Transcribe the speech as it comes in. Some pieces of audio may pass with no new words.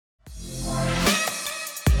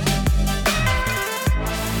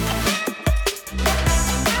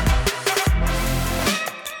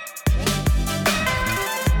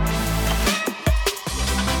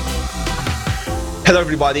Hello,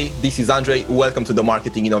 everybody. This is Andre. Welcome to the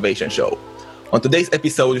Marketing Innovation Show. On today's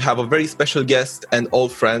episode, we have a very special guest and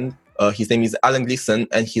old friend. His name is Gleeson,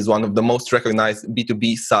 and he's one of the most recognized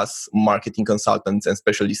B2B SaaS marketing consultants and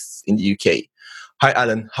specialists in the UK. Hi,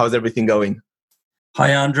 Alan. How's everything going?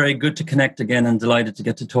 Hi, Andre. Good to connect again and delighted to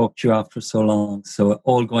get to talk to you after so long. So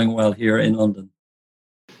all going well here in London.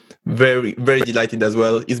 Very, very delighted as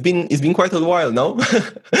well. It's been quite a while, no?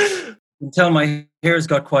 You can tell my hair's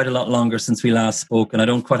got quite a lot longer since we last spoke, and I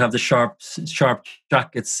don't quite have the sharp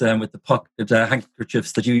jackets with the pocket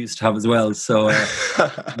handkerchiefs that you used to have as well. So,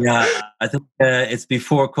 yeah, I think it's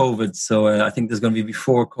before COVID. So I think there's going to be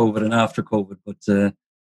before COVID and after COVID. But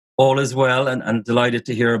all is well, and delighted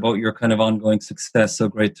to hear about your kind of ongoing success. So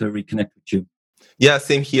great to reconnect with you. Yeah,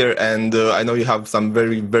 same here. And I know you have some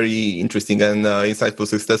very, very interesting and insightful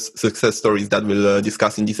success stories that we'll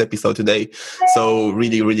discuss in this episode today. So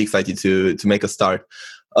really, really excited to make a start.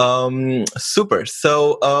 Super.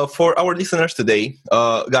 So for our listeners today,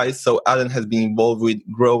 guys, so Alan has been involved with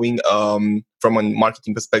growing from a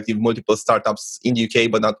marketing perspective, multiple startups in the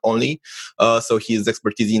UK, but not only. So his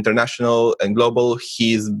expertise is international and global.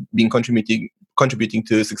 He's been contributing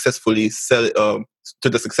to successfully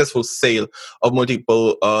to the successful sale of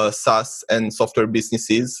multiple SaaS and software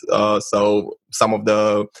businesses. So some of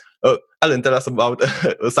the Alan, tell us about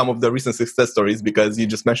some of the recent success stories, because you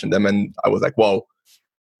just mentioned them, and I was like, wow.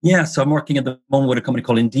 Yeah, so I'm working at the moment with a company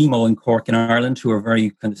called Indemo in Cork in Ireland, who are a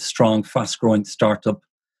very kind of strong, fast-growing startup.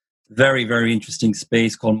 Very, very interesting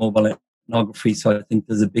space called mobile ethnography. So I think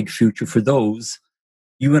there's a big future for those.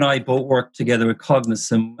 You and I both work together with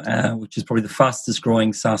Gleeson, which is probably the fastest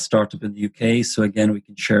growing SaaS startup in the UK. So again, we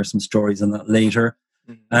can share some stories on that later.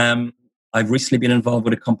 Mm-hmm. I've recently been involved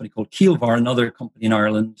with a company called Keelvar, another company in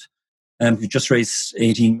Ireland, who just raised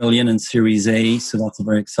 18 million in Series A. So that's a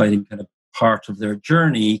very exciting kind of part of their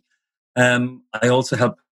journey. I also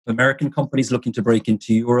help American companies looking to break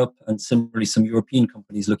into Europe, and similarly some European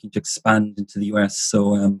companies looking to expand into the US.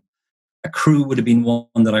 So Accrue would have been one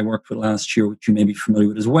that I worked with last year, which you may be familiar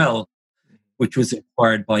with as well, which was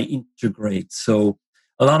acquired by Integrate. So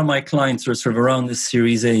a lot of my clients are sort of around this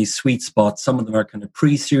Series A sweet spot. Some of them are kind of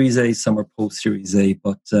pre-Series A, some are post-Series A,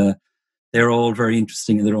 but they're all very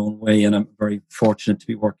interesting in their own way, and I'm very fortunate to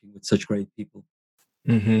be working with such great people.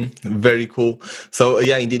 Mm-hmm. Very cool. So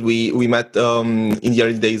yeah, indeed, we met in the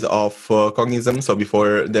early days of Gleeson. So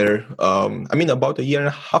before there, about a year and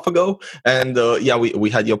a half ago, and yeah, we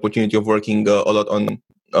had the opportunity of working a lot on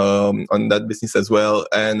that business as well.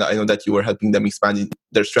 And I know that you were helping them expand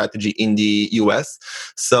their strategy in the US.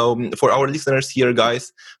 So for our listeners here,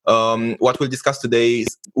 guys, what we'll discuss today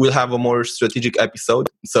is we'll have a more strategic episode.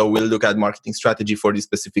 So we'll look at marketing strategy for this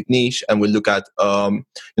specific niche, and we'll look at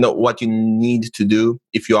what you need to do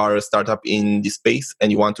if you are a startup in this space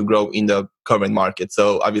and you want to grow in the current market.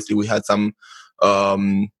 So obviously we had some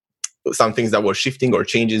things that were shifting or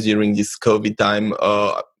changes during this COVID time.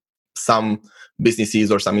 Some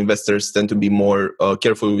businesses or some investors tend to be more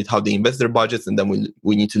careful with how they invest their budgets, and then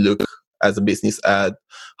we need to look as a business at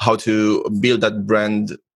how to build that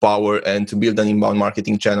brand power and to build an inbound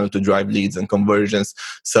marketing channel to drive leads and conversions.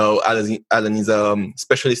 So Alan is a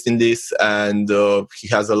specialist in this, and he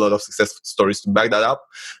has a lot of success stories to back that up.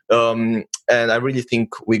 And I really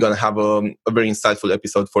think we're going to have a very insightful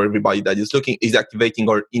episode for everybody that is activating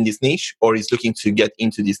or in this niche, or is looking to get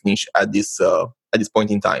into this niche at this point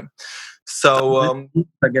in time. So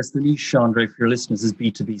I guess the niche, Andre, for your listeners, is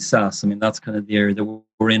B2B SaaS. I mean, that's kind of the area that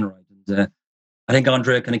we're in, right? And I think,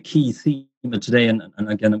 Andre, a kind of key theme of today, and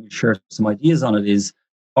again, we share some ideas on it, is,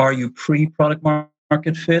 are you pre-product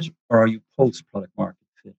market fit or are you post-product market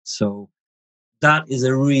fit? So that is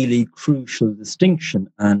a really crucial distinction.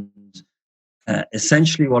 And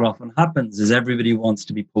essentially what often happens is everybody wants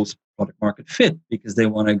to be post-product market fit because they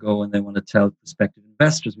want to go and they want to tell prospective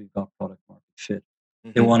investors we've got product market fit.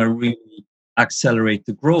 Mm-hmm. They want to really accelerate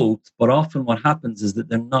the growth, but often what happens is that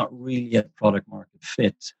they're not really at product market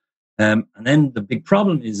fit. And then the big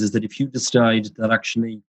problem is that if you decide that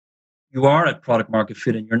actually you are at product market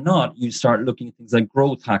fit and you're not, you start looking at things like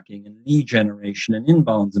growth hacking and lead generation and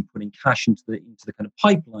inbounds and putting cash into the kind of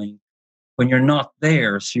pipeline when you're not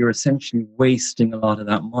there. So you're essentially wasting a lot of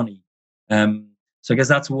that money. So I guess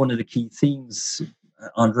that's one of the key themes.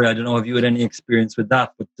 Andre, I don't know if you had any experience with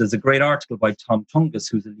that, but there's a great article by Tom Tungus,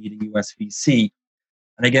 who's a leading US VC.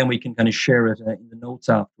 And again, we can kind of share it in the notes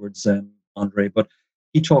afterwards, Andre. But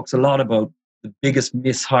he talks a lot about the biggest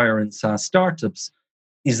mishire in SaaS startups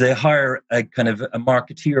is they hire a kind of a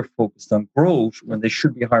marketeer focused on growth when they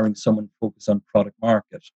should be hiring someone focused on product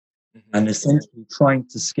market. Mm-hmm. And essentially trying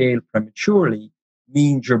to scale prematurely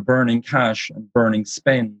means you're burning cash and burning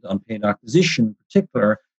spend on paid acquisition in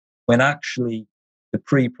particular, when actually the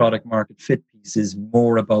pre-product market fit piece is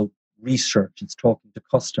more about research. It's talking to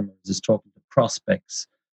customers, it's talking to prospects.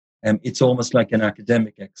 It's almost like an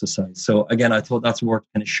academic exercise. So again, I thought that's worth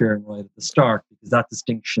kind of sharing right at the start, because that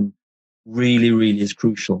distinction really, really is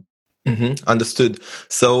crucial. Understood.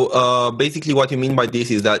 So basically what you mean by this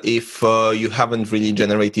is that if you haven't really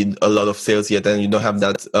generated a lot of sales yet and you don't have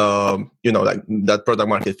that, like that product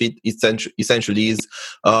market fit, essentially is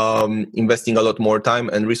investing a lot more time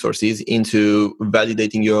and resources into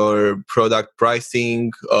validating your product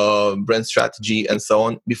pricing, brand strategy, and so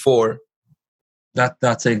on before.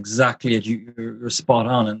 That's exactly it. You're spot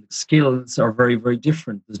on. And skills are very, very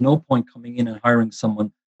different. There's no point coming in and hiring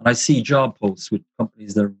someone. And I see job posts with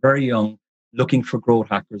companies that are very young, looking for growth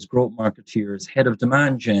hackers, growth marketeers, head of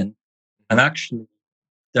demand gen, and actually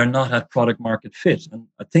they're not at product market fit. And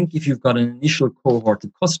I think if you've got an initial cohort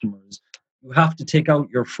of customers, you have to take out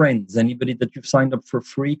your friends. Anybody that you've signed up for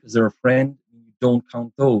free because they're a friend, you don't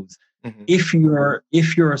count those. If your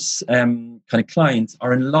kind of clients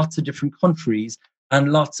are in lots of different countries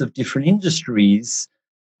and lots of different industries,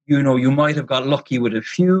 you might have got lucky with a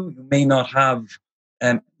few. You may not have.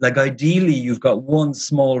 Like ideally, you've got one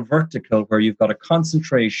small vertical where you've got a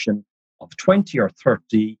concentration of 20 or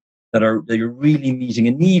 30 that you're really meeting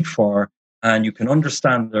a need for, and you can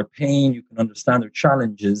understand their pain, you can understand their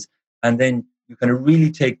challenges, and then you can really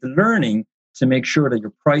take the learning to make sure that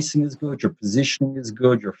your pricing is good, your positioning is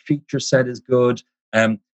good, your feature set is good,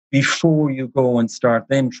 before you go and start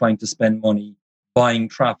then trying to spend money buying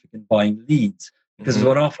traffic and buying leads. Because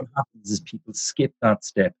what often happens is people skip that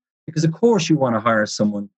step. Because of course you want to hire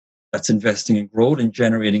someone that's investing in growth and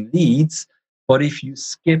generating leads. But if you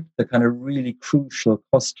skip the kind of really crucial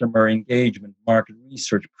customer engagement, market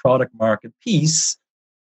research, product market piece,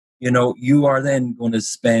 you are then going to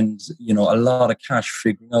spend, a lot of cash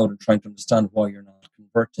figuring out and trying to understand why you're not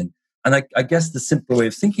converting. And I guess the simple way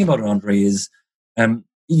of thinking about it, Andre, is,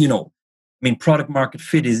 product market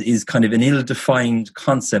fit is kind of an ill-defined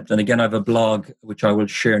concept. And again, I have a blog, which I will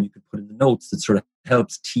share and you could put in the notes, that sort of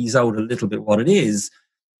helps tease out a little bit what it is.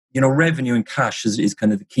 Revenue and cash is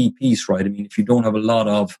kind of the key piece, right? I mean, if you don't have a lot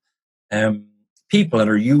of people that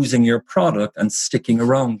are using your product and sticking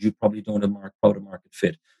around, you probably don't have product market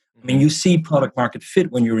fit. I mean, you see product market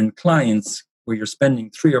fit when you're in clients where you're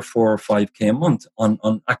spending 3 or 4 or 5K a month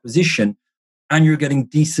on acquisition, and you're getting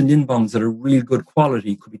decent inbounds that are real good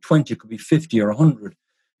quality. It could be 20, it could be 50 or 100.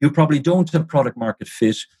 You probably don't have product market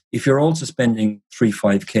fit if you're also spending 3,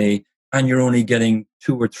 5K and you're only getting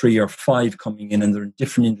 2 or 3 or 5 coming in, and they're in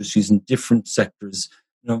different industries and different sectors.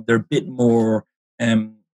 They're a bit more,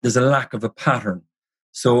 there's a lack of a pattern.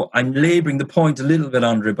 So I'm laboring the point a little bit,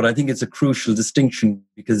 Andre, but I think it's a crucial distinction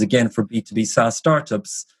because, again, for B2B SaaS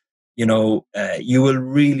startups, you will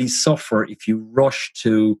really suffer if you rush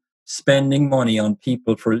to spending money on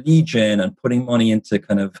people for lead gen and putting money into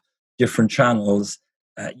kind of different channels.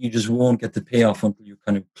 You just won't get the payoff until you're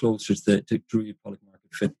kind of closer to really product market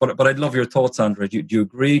fit. But I'd love your thoughts, Andre. Do you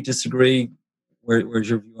agree, disagree? Where's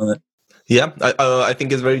your view on it? Yeah, I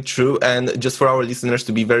think it's very true. And just for our listeners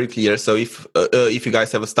to be very clear, so if you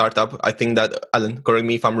guys have a startup, I think that, Alan, correct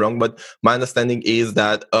me if I'm wrong, but my understanding is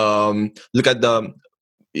that look at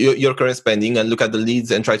your current spending and look at the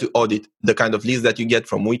leads and try to audit the kind of leads that you get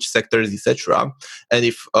from which sectors, etc. And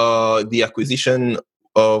if the acquisition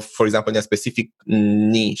of, for example, in a specific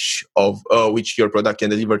niche of which your product can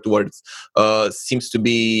deliver towards seems to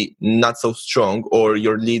be not so strong, or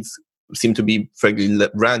your leads seem to be fairly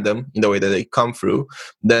random in the way that they come through,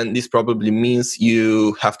 then this probably means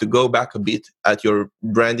you have to go back a bit at your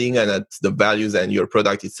branding and at the values and your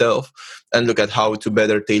product itself, and look at how to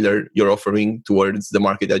better tailor your offering towards the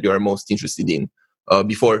market that you are most interested in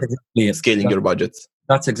before scaling your budgets.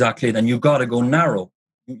 That's exactly it. And you've got to go narrow.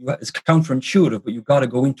 It's counterintuitive, but you've got to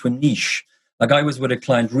go into a niche. Like I was with a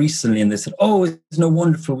client recently and they said, oh, isn't it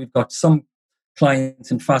wonderful? We've got some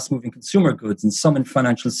clients in fast-moving consumer goods and some in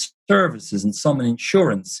financial services and some in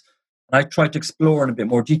insurance. And I tried to explore in a bit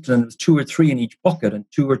more detail, and there was 2 or 3 in each bucket and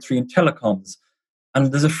 2 or 3 in telecoms. And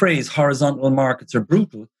there's a phrase, horizontal markets are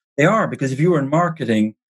brutal. They are, because if you were in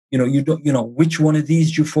marketing, you don't, which one of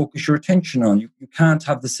these do you focus your attention on? You can't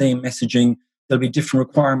have the same messaging. There'll be different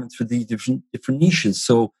requirements for the different niches.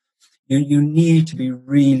 So you need to be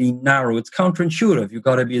really narrow. It's counterintuitive. You've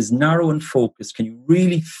got to be as narrow and focused. Can you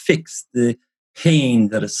really fix the pain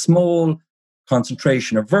that a small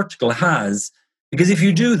concentration or vertical has? Because if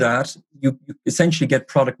you do that, you essentially get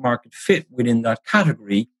product market fit within that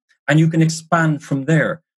category, and you can expand from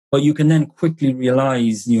there. But you can then quickly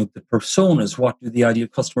realize, the personas, what do the ideal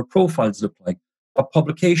customer profiles look like? What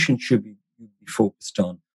publication should you be focused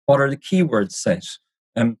on? What are the keywords set?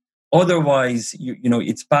 Otherwise,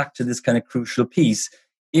 it's back to this kind of crucial piece.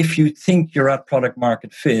 If you think you're at product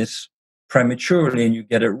market fit prematurely and you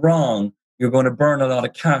get it wrong, you're going to burn a lot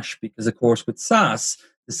of cash because, of course, with SaaS,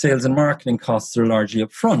 the sales and marketing costs are largely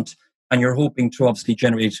upfront, and you're hoping to obviously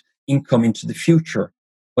generate income into the future.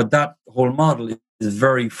 But that whole model is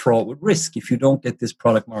very fraught with risk. If you don't get this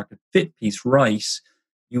product market fit piece right,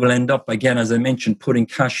 you will end up, again, as I mentioned, putting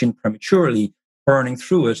cash in prematurely, burning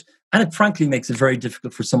through it. And it frankly makes it very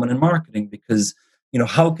difficult for someone in marketing because,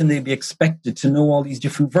 how can they be expected to know all these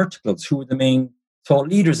different verticals? Who are the main thought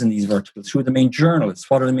leaders in these verticals? Who are the main journalists?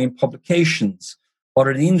 What are the main publications? What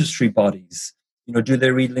are the industry bodies? Do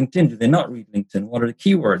they read LinkedIn? Do they not read LinkedIn? What are the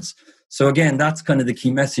keywords? So again, that's kind of the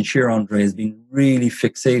key message here, Andre, is being really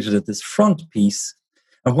fixated at this front piece.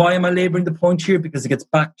 And why am I laboring the point here? Because it gets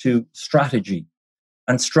back to strategy.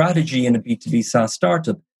 And strategy in a B2B SaaS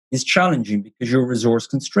startup is challenging because you're resource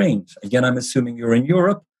constrained. Again, I'm assuming you're in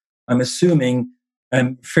Europe. I'm assuming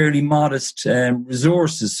fairly modest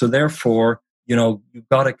resources. So therefore, you've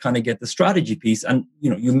got to kind of get the strategy piece. And,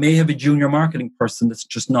 you may have a junior marketing person that's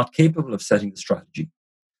just not capable of setting the strategy.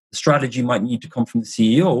 The strategy might need to come from the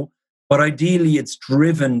CEO, but ideally it's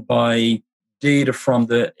driven by data from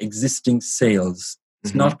the existing sales.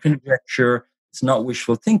 It's not conjecture. It's not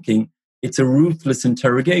wishful thinking. It's a ruthless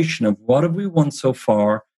interrogation of what have we won so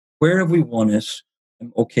far? Where have we won it?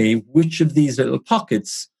 And okay, which of these little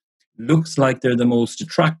pockets looks like they're the most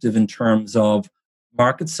attractive in terms of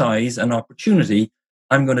market size and opportunity?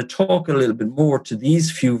 I'm going to talk a little bit more to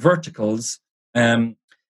these few verticals, learn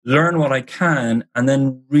what I can, and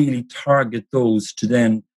then really target those to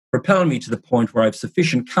then propel me to the point where I have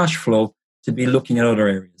sufficient cash flow to be looking at other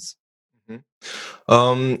areas.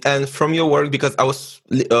 And from your work, because I was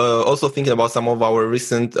also thinking about some of our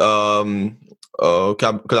recent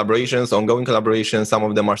collaborations, ongoing collaborations. Some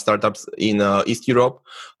of them are startups in East Europe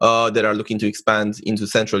that are looking to expand into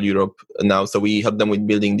Central Europe now. So we help them with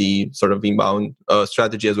building the sort of inbound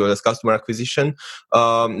strategy as well as customer acquisition.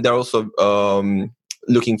 They're also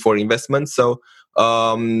looking for investment. So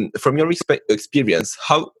from your experience,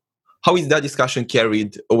 how is that discussion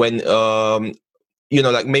carried when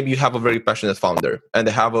like maybe you have a very passionate founder and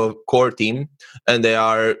they have a core team and they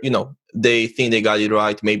are, they think they got it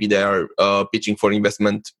right. Maybe they are pitching for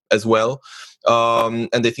investment as well. And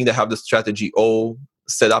they think they have the strategy all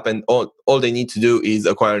set up and all they need to do is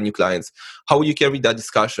acquire new clients. How would you carry that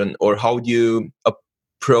discussion, or how do you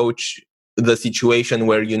approach the situation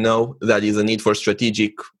where that is a need for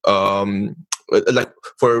strategic, like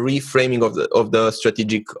for a reframing of the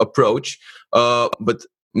strategic approach, but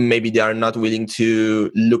maybe they are not willing to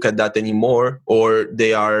look at that anymore, or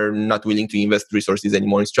they are not willing to invest resources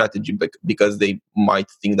anymore in strategy because they might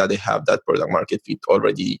think that they have that product market fit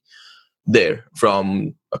already there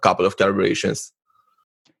from a couple of collaborations?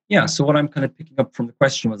 Yeah, so what I'm kind of picking up from the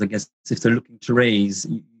question was, I guess, if they're looking to raise,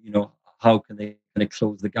 how can they kind of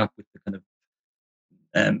close the gap with the kind of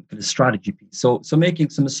strategy piece? So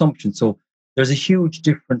making some assumptions. So there's a huge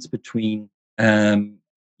difference between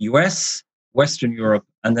US, Western Europe,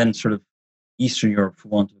 and then sort of Eastern Europe, for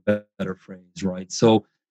want of a better phrase, right? So,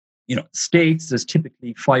 States, there's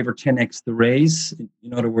typically 5 or 10x the raise.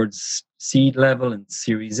 In other words, seed level and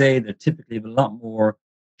Series A, they typically have a lot more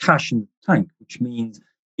cash in the tank, which means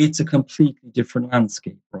it's a completely different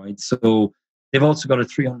landscape, right? So they've also got a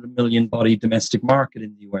 300 million body domestic market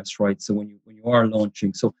in the US, right? So when you are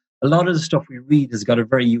launching, so a lot of the stuff we read has got a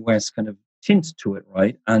very US kind of tint to it,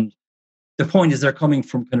 right? And the point is they're coming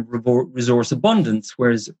from kind of resource abundance,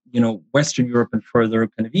 whereas, Western Europe and further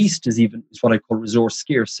kind of east is what I call resource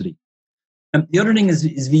scarcity. And the other thing is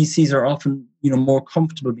VCs are often, more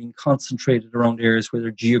comfortable being concentrated around areas where they're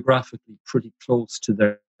geographically pretty close to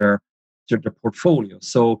their portfolio.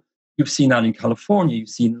 So you've seen that in California, you've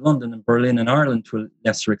seen London and Berlin and Ireland to a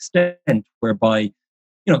lesser extent, whereby,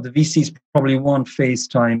 the VCs probably want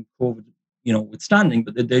FaceTime, COVID, withstanding,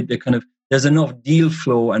 but they kind of, there's enough deal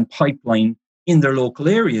flow and pipeline in their local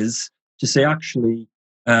areas to say, actually,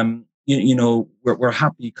 we're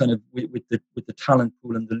happy kind of with the talent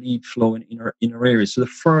pool and the lead flow in our areas. So the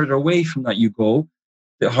further away from that you go,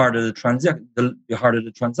 the harder the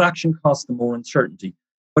transaction cost, the more uncertainty.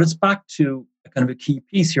 But it's back to a kind of a key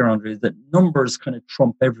piece here, Andre, is that numbers kind of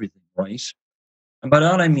trump everything, right? And by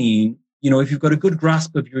that I mean, if you've got a good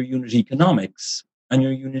grasp of your unit economics, and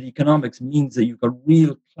your unit economics means that you've got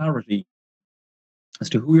real clarity as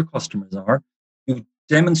to who your customers are, you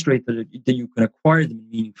demonstrate that you can acquire them in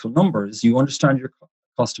meaningful numbers, you understand your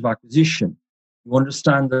cost of acquisition, you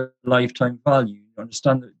understand the lifetime value, you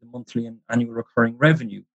understand the monthly and annual recurring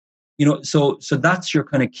revenue. So that's your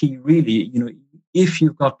kind of key, really. If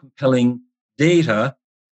you've got compelling data,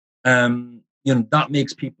 that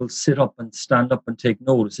makes people sit up and stand up and take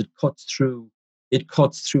notice. It cuts through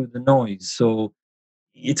the noise. So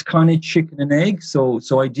it's kind of chicken and egg. So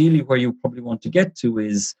ideally, where you probably want to get to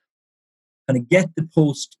is kind of get to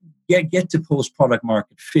post product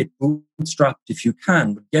market fit, bootstrapped if you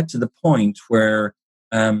can, but get to the point where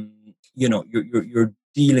you're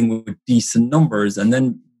dealing with decent numbers, and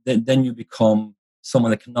then you become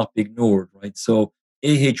someone that cannot be ignored, right? So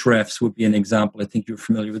Ahrefs would be an example. I think you're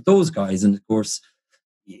familiar with those guys, and of course,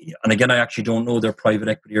 and again, I actually don't know their private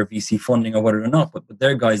equity or VC funding or whether or not, but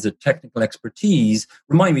their guys, the technical expertise.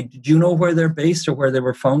 Remind me, did you know where they're based or where they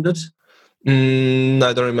were founded?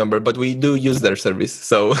 I don't remember, but we do use their service,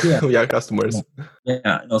 so Yeah. we are customers.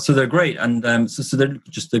 Yeah, no, so they're great, and so they're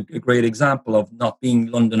just a great example of not being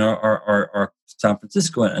London or San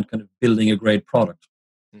Francisco and kind of building a great product.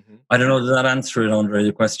 Mm-hmm. I don't know, does that answer it, Andre,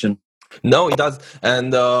 the question? No, it does.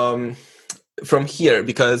 And from here,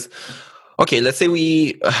 because okay, let's say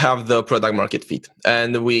we have the product market fit,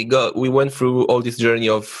 and we went through all this journey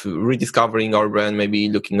of rediscovering our brand, maybe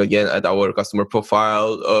looking again at our customer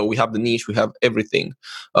profile. We have the niche, we have everything.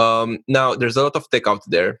 Now there's a lot of tech out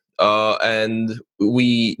there, and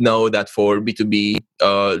we know that for B2B,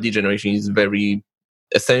 lead generation is very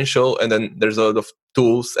essential. And then there's a lot of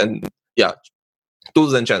tools and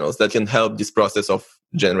channels that can help this process of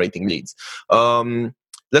generating leads.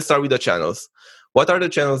 Let's start with the channels. What are the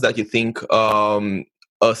channels that you think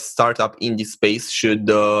a startup in this space should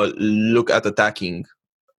look at attacking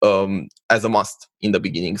as a must in the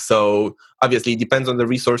beginning? So obviously it depends on the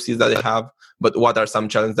resources that they have, but what are some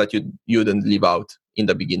challenges that you wouldn't leave out in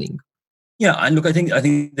the beginning? Yeah, and look, I think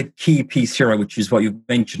the key piece here, which is what you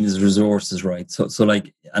mentioned, is resources, right? So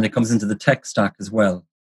like, and it comes into the tech stack as well.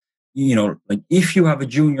 Like if you have a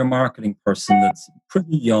junior marketing person that's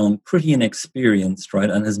pretty young, pretty inexperienced, right,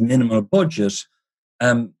 and has minimal budget,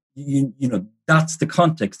 that's the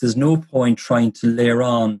context. There's no point trying to layer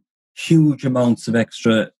on huge amounts of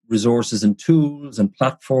extra resources and tools and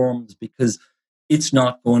platforms, because it's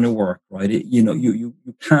not going to work, right? You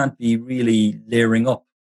can't be really layering up,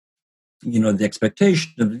 the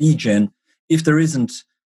expectation of lead gen if there isn't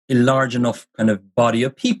a large enough kind of body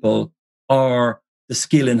of people or the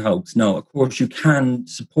skill in-house. Now, of course, you can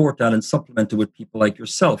support that and supplement it with people like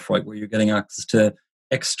yourself, right, where you're getting access to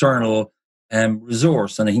external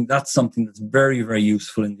resource. And I think that's something that's very, very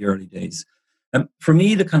useful in the early days. For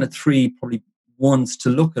me, the kind of three probably ones to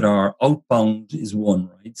look at are outbound is one,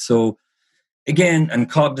 right? So again, and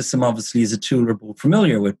Cognizant obviously is a tool we're both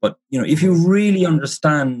familiar with, but if you really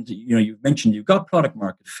understand, you've mentioned you've got product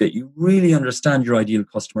market fit, you really understand your ideal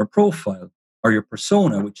customer profile or your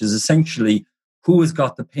persona, which is essentially who has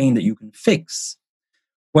got the pain that you can fix.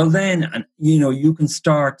 Well, then, you can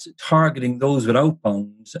start targeting those with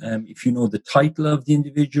outbound. If you know the title of the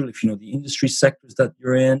individual, if you know the industry sectors that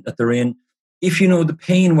they're in, if you know the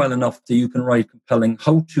pain well enough that you can write compelling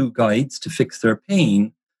how-to guides to fix their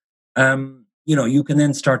pain, you can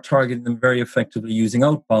then start targeting them very effectively using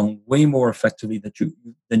outbound, way more effectively than you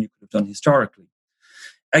could have done historically.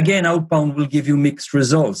 Again, outbound will give you mixed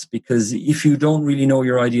results, because if you don't really know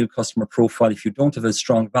your ideal customer profile, if you don't have a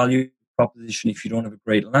strong value proposition, if you don't have a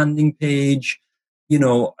great landing page,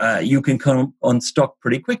 you can come unstuck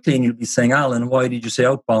pretty quickly, and you'll be saying, Alan, why did you say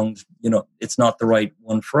outbound? It's not the right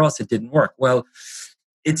one for us. It didn't work. Well,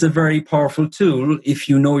 it's a very powerful tool if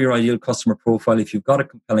you know your ideal customer profile, if you've got a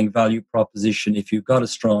compelling value proposition, if you've got a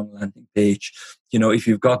strong landing page, if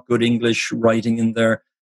you've got good English writing in there.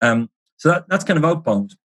 So that's kind of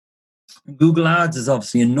outbound. Google Ads is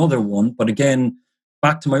obviously another one, but again,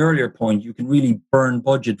 back to my earlier point, you can really burn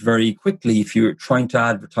budget very quickly if you're trying to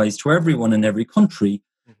advertise to everyone in every country.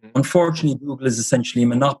 Mm-hmm. Unfortunately, Google is essentially a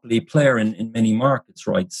monopoly player in many markets,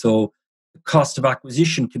 right? So the cost of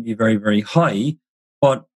acquisition can be very, very high,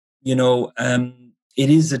 but it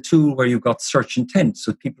is a tool where you've got search intent.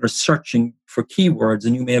 So people are searching for keywords,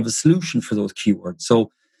 and you may have a solution for those keywords.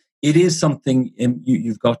 So it is something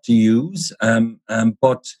you've got to use,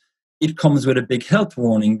 but it comes with a big health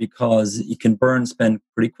warning, because it can burn spend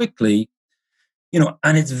pretty quickly,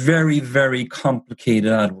 and it's very, very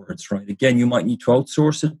complicated AdWords, right? Again, you might need to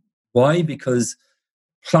outsource it. Why? Because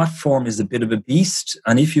platform is a bit of a beast,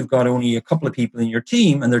 and if you've got only a couple of people in your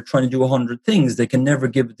team and they're trying to do 100 things, they can never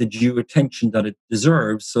give it the due attention that it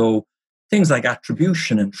deserves. So things like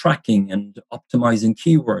attribution and tracking and optimizing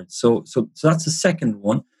keywords. So that's the second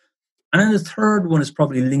one. And then the third one is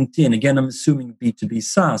probably LinkedIn. Again, I'm assuming B2B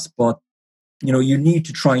SaaS, but you need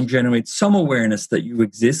to try and generate some awareness that you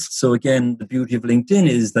exist. So again, the beauty of LinkedIn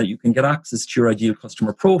is that you can get access to your ideal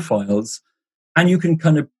customer profiles, and you can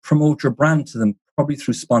kind of promote your brand to them, probably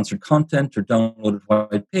through sponsored content or downloaded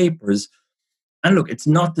white papers. And look, it's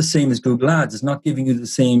not the same as Google Ads. It's not giving you the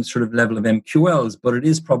same sort of level of MQLs, but it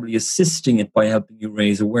is probably assisting it by helping you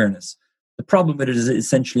raise awareness. The problem with it is it's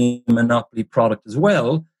essentially a monopoly product as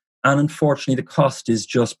well. And unfortunately, the cost is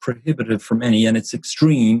just prohibitive for many, and it's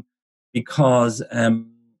extreme because,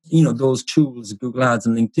 those tools, Google Ads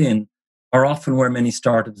and LinkedIn, are often where many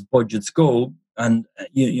startups' budgets go. And,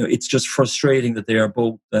 it's just frustrating that they are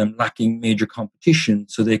both lacking major competition,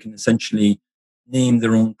 so they can essentially name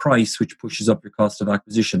their own price, which pushes up your cost of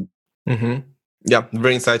acquisition. Mm-hmm. Yeah,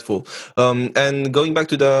 very insightful. And going back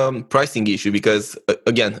to the pricing issue, because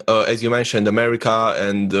again, as you mentioned, America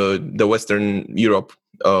and the Western Europe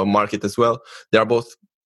market as well, they are both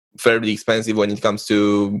fairly expensive when it comes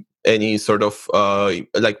to any sort of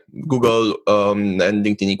like Google and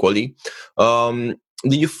LinkedIn equally.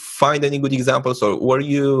 Did you find any good examples, or were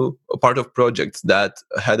you a part of projects that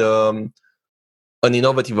had an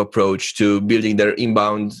innovative approach to building their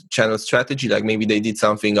inbound channel strategy? Like maybe they did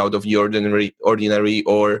something out of the ordinary,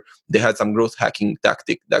 or they had some growth hacking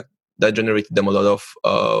tactic that generated them a lot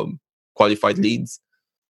of qualified leads?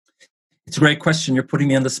 It's a great question. You're putting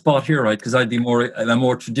me on the spot here, right? Because I'm a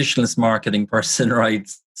more traditionalist marketing person, right?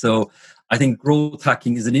 So I think growth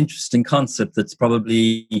hacking is an interesting concept that's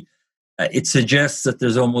probably, it suggests that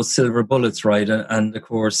there's almost silver bullets, right? And of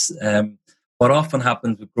course, what often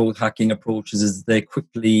happens with growth hacking approaches is they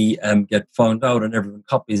quickly get found out and everyone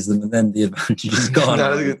copies them, and then the advantage is gone.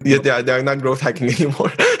 They're not growth hacking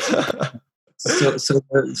anymore.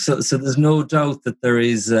 So there's no doubt that there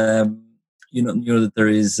is, that there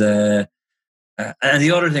is. And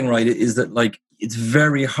the other thing, right, is that like it's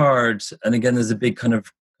very hard. And again, there's a big kind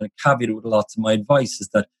of caveat with lots of my advice is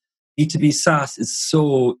that B2B SaaS is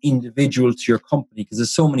so individual to your company because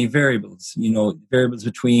there's so many variables. Variables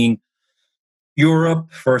between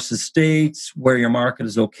Europe versus States, where your market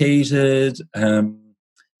is located,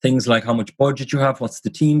 things like how much budget you have, what's the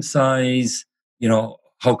team size,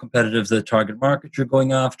 how competitive the target market you're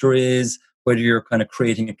going after is, whether you're kind of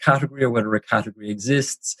creating a category or whether a category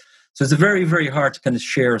exists. So it's very, very hard to kind of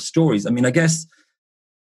share stories. I mean, I guess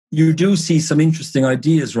you do see some interesting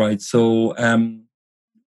ideas, right? So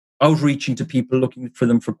outreaching to people, looking for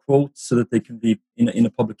them for quotes so that they can be in a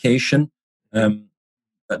publication.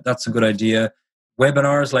 That's a good idea.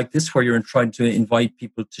 Webinars like this, where you're trying to invite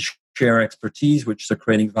people to share expertise, which they're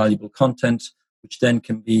creating valuable content, which then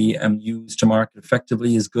can be used to market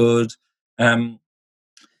effectively, is good. I'm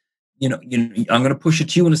going to push it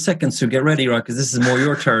to you in a second, so get ready, right? Because this is more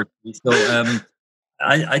your territory. So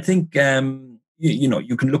I think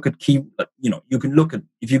you can look at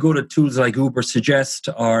if you go to tools like Uber Suggest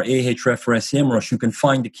or Ahrefs or SEMrush, you can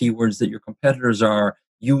find the keywords that your competitors are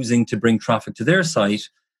using to bring traffic to their site,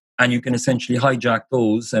 and you can essentially hijack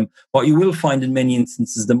those. And what you will find in many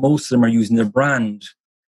instances, that most of them are using their brand,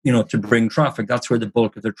 to bring traffic. That's where the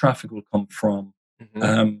bulk of their traffic will come from.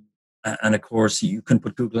 Mm-hmm. And of course, you can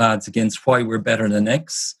put Google Ads against why we're better than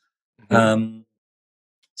X. Mm-hmm.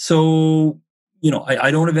 So, I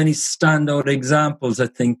don't have any standout examples. I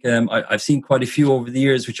think I've seen quite a few over the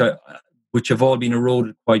years, which have all been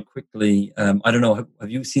eroded quite quickly. I don't know. Have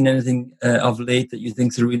you seen anything of late that you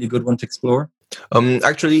think is a really good one to explore?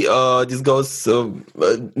 Actually, this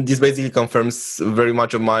basically confirms very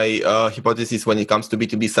much of my hypothesis when it comes to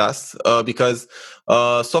B2B SaaS, because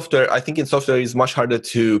I think in software is much harder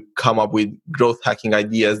to come up with growth hacking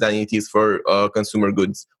ideas than it is for consumer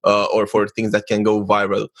goods or for things that can go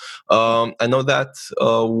viral. I know that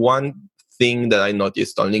one thing that I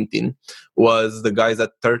noticed on LinkedIn was the guys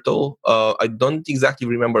at Turtle. I don't exactly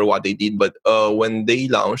remember what they did, but when they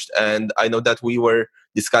launched, and I know that we were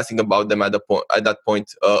discussing about them at that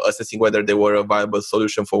point, assessing whether they were a viable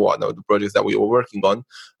solution for one of the projects that we were working on.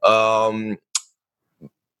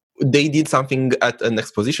 They did something at an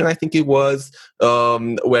exposition, I think it was,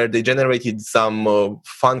 where they generated some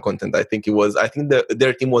fun content. I think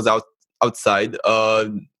their team was outside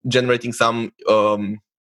generating some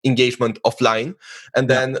engagement offline, and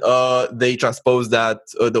then they transposed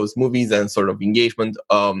those movies and sort of engagement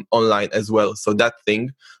online as well. So that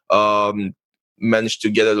thing managed to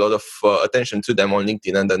get a lot of attention to them on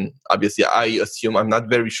LinkedIn, and then obviously I assume, I'm not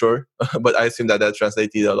very sure, but I assume that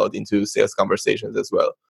translated a lot into sales conversations as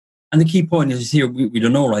well. And the key point is here, we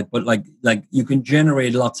don't know, right? But like you can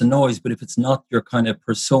generate lots of noise, but if it's not your kind of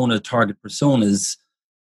target personas,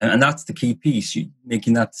 and that's the key piece,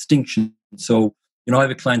 making that distinction. So, I have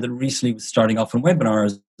a client that recently was starting off on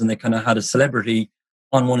webinars, and they kind of had a celebrity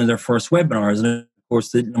on one of their first webinars. And of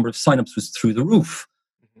course, the number of signups was through the roof.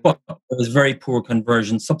 But there was very poor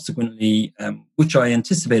conversion subsequently, which I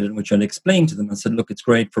anticipated and which I'd explained to them. I said, look, it's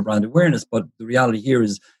great for brand awareness, but the reality here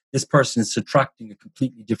is this person is attracting a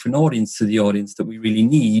completely different audience to the audience that we really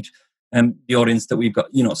need, and the audience that we've got,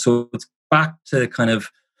 so it's back to kind of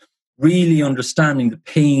really understanding the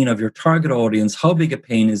pain of your target audience. How big a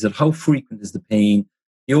pain is it? How frequent is the pain?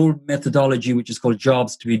 The old methodology, which is called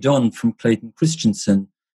jobs to be done from Clayton Christensen,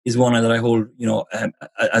 is one that I hold,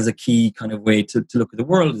 as a key kind of way to look at the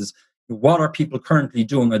world. Is what are people currently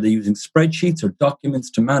doing? Are they using spreadsheets or documents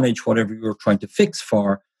to manage whatever you're trying to fix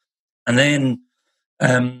for? And then,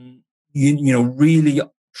 really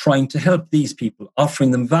trying to help these people, offering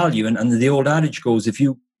them value. And the old adage goes, if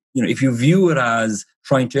you view it as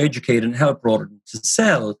trying to educate and help rather than to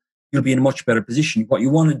sell, you'll be in a much better position. What you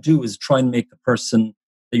want to do is try and make the person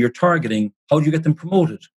that you're targeting, how do you get them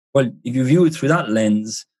promoted? Well, if you view it through that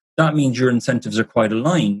lens, that means your incentives are quite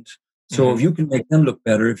aligned. So if you can make them look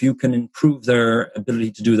better, if you can improve their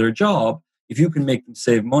ability to do their job, if you can make them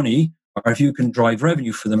save money, or if you can drive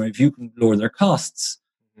revenue for them, or if you can lower their costs.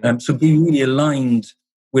 So being really aligned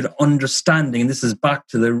with understanding, and this is back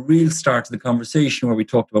to the real start of the conversation where we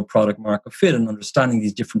talked about product market fit and understanding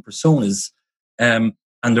these different personas and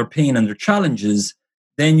their pain and their challenges,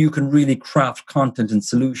 then you can really craft content and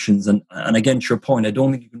solutions. And again, to your point, I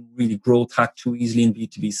don't think you can really growth hack too easily in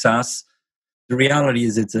B2B SaaS. The reality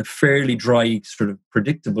is it's a fairly dry, sort of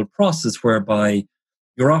predictable process whereby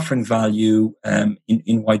you're offering value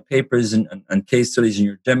in white papers and case studies, and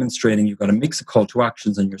you're demonstrating. You've got a mix of call to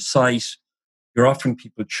actions on your site. You're offering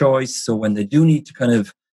people choice. So when they do need to kind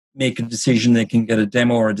of make a decision, they can get a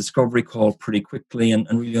demo or a discovery call pretty quickly and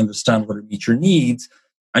really understand whether it meets your needs.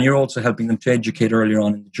 And you're also helping them to educate earlier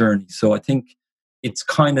on in the journey. So I think it's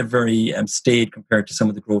kind of very staid compared to some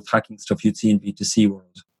of the growth hacking stuff you'd see in B2C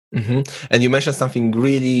world. And you mentioned something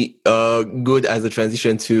really good as a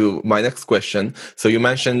transition to my next question. So you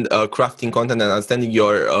mentioned crafting content and understanding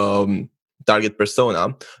your target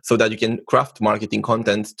persona so that you can craft marketing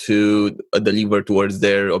content to deliver towards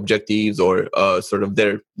their objectives or sort of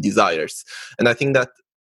their desires. And I think that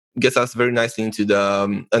gets us very nicely into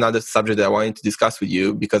the another subject that I wanted to discuss with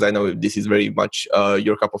you, because I know this is very much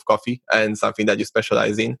your cup of coffee and something that you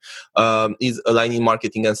specialize in, is aligning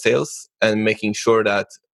marketing and sales and making sure that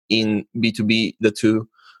in B2B, the two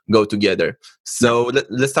go together. So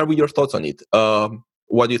let's start with your thoughts on it.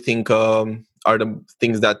 What do you think are the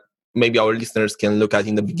things that maybe our listeners can look at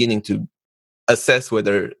in the beginning to assess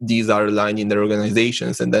whether these are aligned in their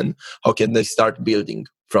organizations, and then how can they start building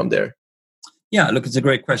from there? Yeah, look, it's a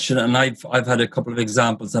great question, and I've had a couple of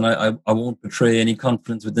examples, and I won't betray any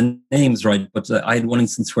confidence with the names, right? But I had one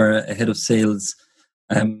instance where a head of sales,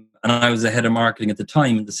 and I was a head of marketing at the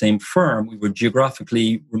time in the same firm. We were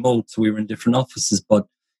geographically remote, so we were in different offices, but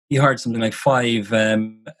he hired something like 5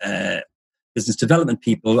 business development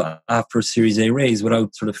people after a Series A raise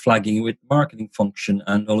without sort of flagging it with marketing function,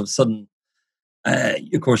 and all of a sudden,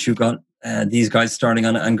 of course, you've got these guys starting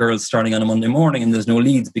on and girls starting on a Monday morning, and there's no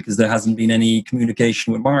leads because there hasn't been any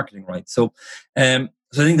communication with marketing, right? So I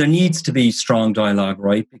think there needs to be strong dialogue,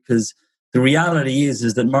 right? Because the reality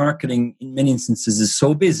is that marketing in many instances is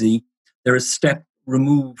so busy, they're a step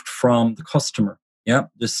removed from the customer. Yeah,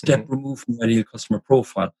 they're a step removed from the ideal customer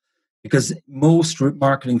profile, because most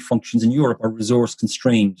marketing functions in Europe are resource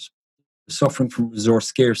constrained. They're suffering from resource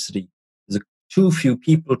scarcity. There's too few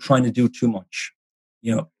people trying to do too much.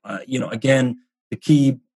 Again, the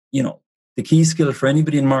key skill for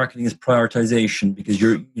anybody in marketing is prioritization, because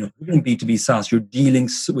you're in B2B SaaS, you're dealing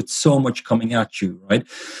with so much coming at you, right?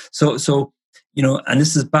 So and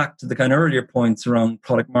this is back to the kind of earlier points around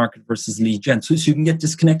product market versus lead gen. So you can get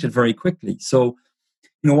disconnected very quickly. So,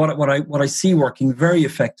 what I see working very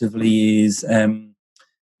effectively is,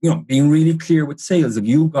 being really clear with sales. If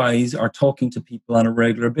you guys are talking to people on a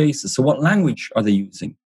regular basis, so what language are they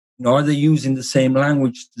using? Are they using the same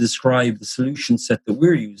language to describe the solution set that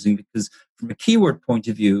we're using? Because from a keyword point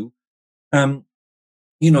of view,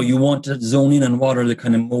 you want to zone in on what are the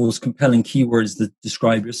kind of most compelling keywords that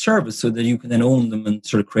describe your service, so that you can then own them and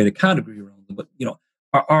sort of create a category around them. But,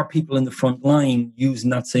 are people in the front line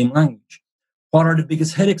using that same language? What are the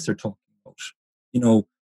biggest headaches they're talking about?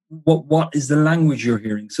 What is the language you're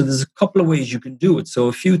hearing? So there's a couple of ways you can do it. So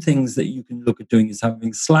a few things that you can look at doing is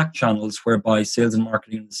having Slack channels whereby sales and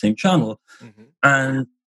marketing are in the same channel, and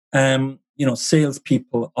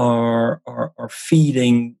salespeople are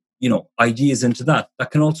feeding ideas into that.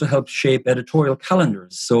 That can also help shape editorial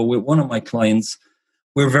calendars. So with one of my clients,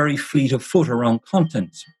 we're very fleet of foot around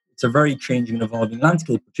content. It's a very changing and evolving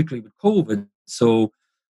landscape, particularly with COVID. So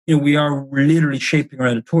we are literally shaping our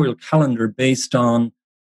editorial calendar based on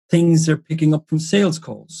things they're picking up from sales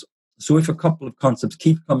calls. So if a couple of concepts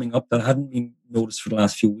keep coming up that hadn't been noticed for the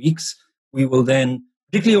last few weeks, we will then,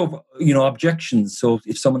 particularly over, objections. So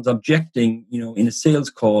if someone's objecting, in a sales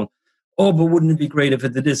call, oh, but wouldn't it be great if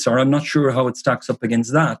it did this, or I'm not sure how it stacks up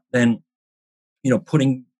against that, then,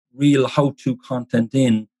 putting real how-to content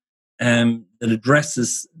in that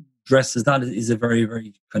addresses that is a very,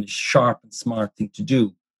 very kind of sharp and smart thing to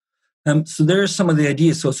do. So there's some of the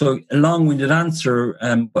ideas. So a long-winded answer,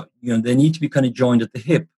 but they need to be kind of joined at the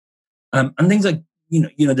hip. And things like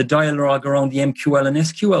the dialogue around the MQL and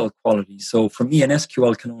SQL quality. So for me, an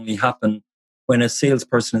SQL can only happen when a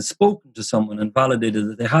salesperson has spoken to someone and validated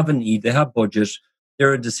that they have a need, they have budget,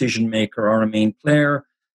 they're a decision maker or a main player,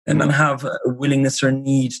 and have a willingness or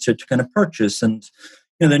need to kind of purchase. And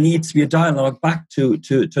there needs to be a dialogue back to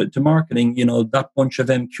marketing. That bunch of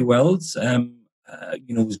MQLs.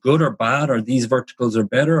 Is good or bad, or these verticals are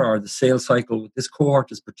better, or the sales cycle with this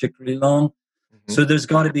cohort is particularly long. Mm-hmm. So there's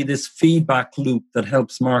got to be this feedback loop that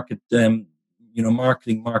helps marketing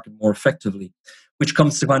market more effectively, which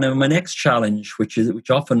comes to kind of my next challenge, which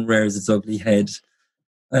often rears its ugly head,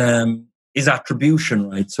 is attribution,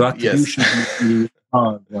 right? So attribution can be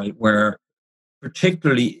hard, right? Where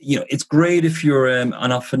particularly, it's great if you're, and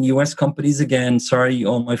often US companies, again, sorry,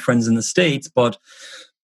 all my friends in the States, but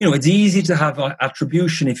it's easy to have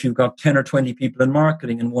attribution if you've got 10 or 20 people in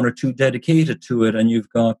marketing and one or two dedicated to it, and you've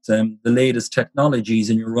got the latest technologies,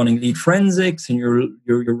 and you're running lead forensics, and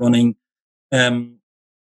you're running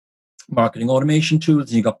marketing automation tools,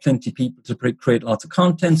 and you've got plenty of people to create lots of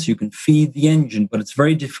content, so you can feed the engine. But it's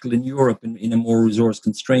very difficult in Europe in a more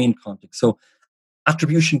resource-constrained context. So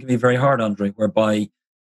attribution can be very hard, Andre, whereby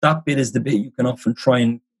that bit is the bit you can often try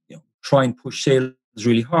and push sales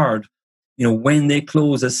really hard. When they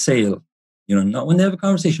close a sale, not when they have a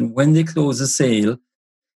conversation, when they close a sale,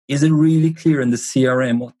 is it really clear in the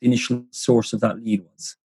CRM what the initial source of that lead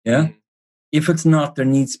was? Yeah. Mm-hmm. If it's not, there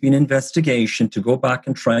needs to be an investigation to go back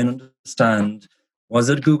and try and understand, was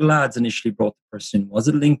it Google Ads initially brought the person in? Was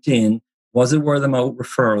it LinkedIn? Was it word of mouth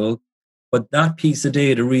referral? But that piece of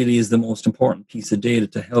data really is the most important piece of data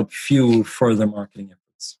to help fuel further marketing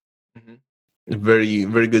efforts. Mm-hmm. Very,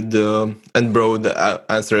 very good and broad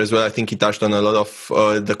answer as well. I think he touched on a lot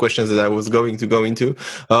of the questions that I was going to go into.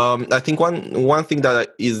 I think one thing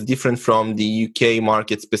that is different from the UK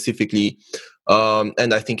market specifically,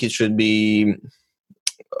 and I think it should be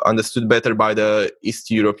understood better by the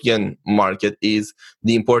East European market, is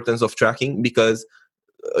the importance of tracking, because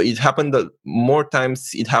it happened more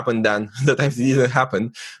times it happened than the times it didn't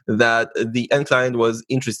happen, that the end client was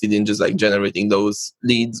interested in just like generating those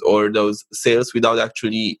leads or those sales without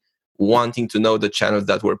actually wanting to know the channels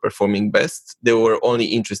that were performing best. They were only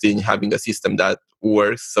interested in having a system that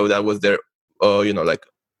works. So that was their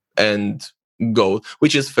end goal,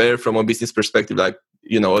 which is fair from a business perspective. Like, a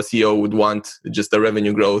CEO would want just the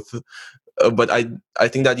revenue growth. But I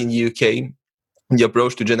think that in the UK, the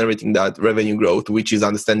approach to generating that revenue growth, which is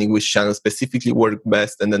understanding which channels specifically work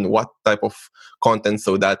best, and then what type of content,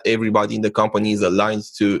 so that everybody in the company is aligned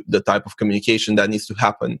to the type of communication that needs to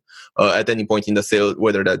happen at any point in the sale,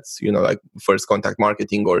 whether that's like first contact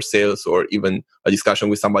marketing or sales, or even a discussion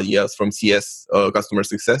with somebody else from CS, customer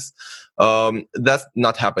success. That's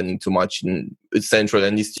not happening too much in Central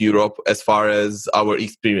and East Europe, as far as our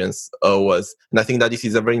experience was. And I think that this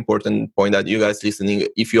is a very important point, that you guys listening,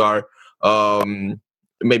 if you are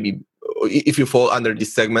maybe if you fall under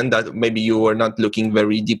this segment, that maybe you are not looking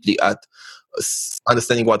very deeply at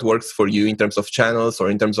understanding what works for you in terms of channels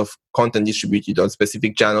or in terms of content distributed on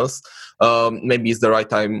specific channels, maybe it's the right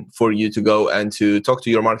time for you to go and to talk to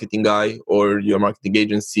your marketing guy or your marketing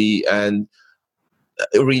agency and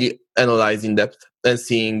really analyze in depth and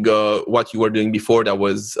seeing what you were doing before that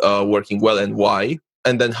was working well and why,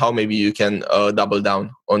 and then how maybe you can double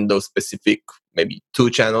down on those specific maybe 2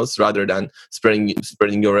 channels rather than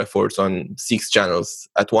spreading your efforts on 6 channels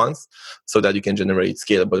at once, so that you can generate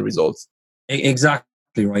scalable results.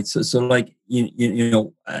 Exactly right. So like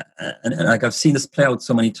and like I've seen this play out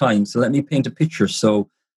so many times. So let me paint a picture. So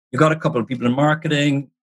you got a couple of people in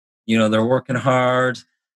marketing, they're working hard.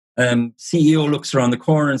 CEO looks around the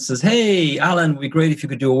corner and says, "Hey, Alan, it'd be great if you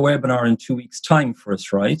could do a webinar in 2 weeks' time for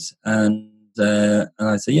us, right?" And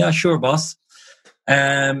I say, "Yeah, sure, boss."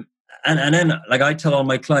 And then, like, I tell all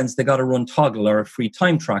my clients, they got to run Toggle or a free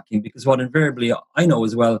time tracking, because what invariably I know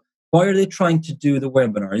as well, why are they trying to do the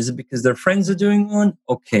webinar? Is it because their friends are doing one?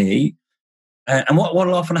 Okay. And what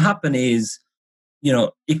will often happen is,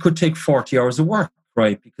 it could take 40 hours of work,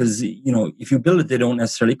 right? Because, if you build it, they don't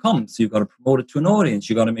necessarily come. So you've got to promote it to an audience.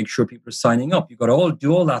 You've got to make sure people are signing up. You've got to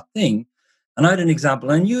do all that thing. And I had an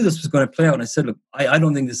example. I knew this was going to play out. And I said, look, I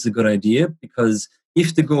don't think this is a good idea, because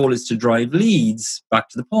if the goal is to drive leads, back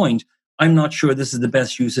to the point, I'm not sure this is the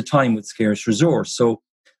best use of time with scarce resource. So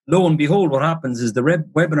lo and behold, what happens is the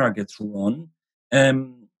webinar gets run. A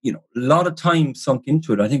lot of time sunk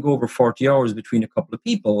into it. I think over 40 hours between a couple of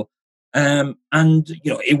people.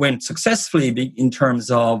 It went successfully in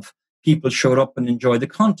terms of people showed up and enjoyed the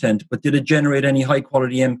content, but did it generate any high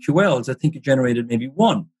quality MQLs? I think it generated maybe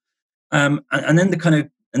one. And then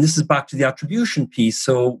and this is back to the attribution piece.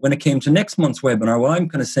 So when it came to next month's webinar, well, I'm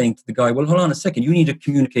kind of saying to the guy, well, hold on a second, you need to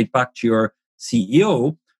communicate back to your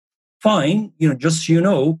CEO. Fine, just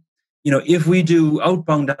so if we do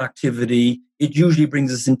outbound activity, it usually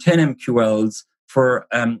brings us in 10 MQLs for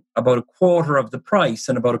about a quarter of the price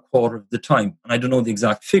and about a quarter of the time. And I don't know the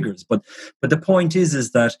exact figures, but the point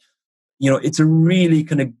is that, it's a really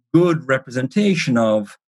kind of good representation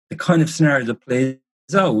of the kind of scenario that plays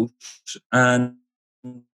out. And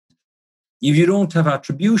if you don't have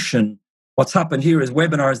attribution, what's happened here is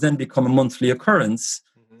webinars then become a monthly occurrence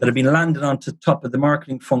that have been landed onto top of the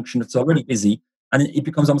marketing function that's already busy. And it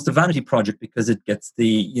becomes almost a vanity project, because it gets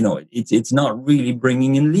it's not really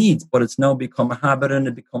bringing in leads, but it's now become a habit, and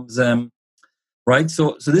it becomes, right?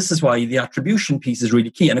 So this is why the attribution piece is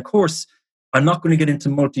really key. And of course, I'm not going to get into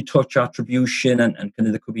multi-touch attribution, and kind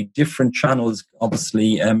of there could be different channels,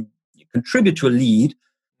 obviously, contribute to a lead,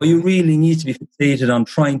 but you really need to be fixated on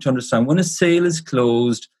trying to understand when a sale is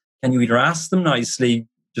closed. Can you either ask them nicely,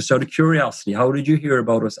 just out of curiosity, how did you hear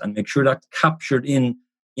about us? And make sure that's captured in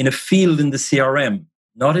a field in the CRM,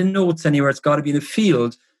 not in notes anywhere. It's got to be in a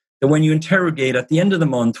field that when you interrogate at the end of the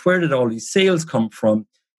month, where did all these sales come from?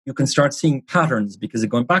 You can start seeing patterns, because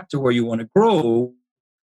going back to where you want to grow,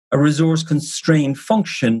 a resource constrained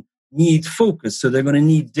function needs focus. So they're going to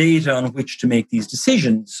need data on which to make these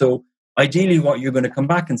decisions. So ideally, what you're going to come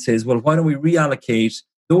back and say is, well, why don't we reallocate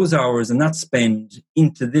those hours and that spend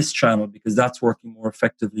into this channel, because that's working more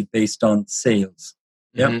effectively based on sales.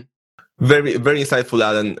 Yeah. Mm-hmm. Very, very insightful,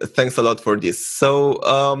 Alan. Thanks a lot for this. So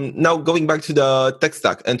now going back to the tech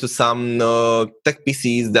stack and to some tech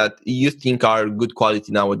pieces that you think are good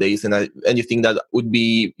quality nowadays, and you think that would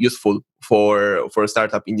be useful for a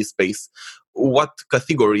startup in this space. What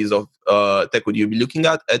categories of tech would you be looking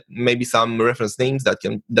at? Maybe some reference names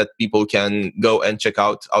that people can go and check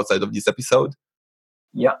out outside of this episode.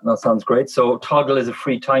 Yeah, that sounds great. So Toggle is a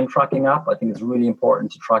free time tracking app. I think it's really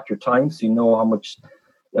important to track your time, so you know how much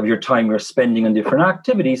of your time you're spending on different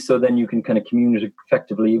activities, so then you can kind of communicate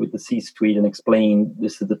effectively with the C-suite and explain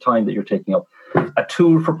this is the time that you're taking up. A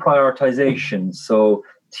tool for prioritization. So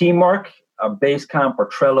Teamwork, or Basecamp, or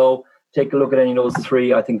Trello. Take a look at any of those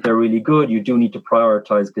three. I think they're really good. You do need to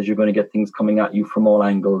prioritize, because you're going to get things coming at you from all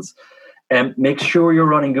angles. Make sure you're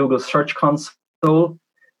running Google Search Console.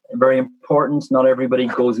 Very important. Not everybody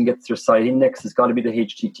goes and gets their site indexed. It's got to be the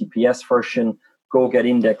HTTPS version. Go get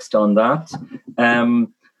indexed on that.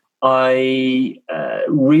 I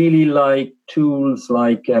really like tools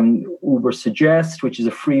like Uber Suggest, which is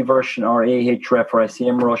a free version, or Ahref or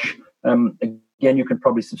SEMrush. Again, you can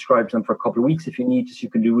probably subscribe to them for a couple of weeks if you need to, so you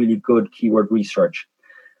can do really good keyword research.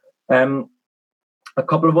 A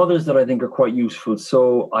couple of others that I think are quite useful.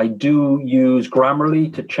 So I do use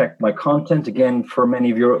Grammarly to check my content. Again, for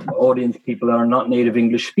many of your audience, people that are not native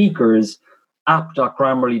English speakers,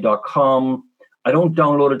 app.grammarly.com. I don't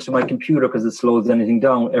download it to my computer because it slows everything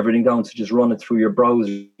down. So just run it through your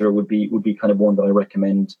browser would be kind of one that I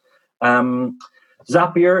recommend.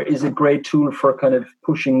 Zapier is a great tool for kind of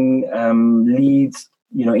pushing leads,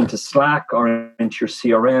 into Slack or into your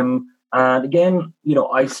CRM. And again,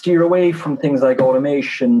 I steer away from things like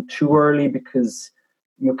automation too early, because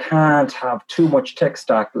you can't have too much tech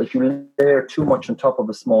stack. If you layer too much on top of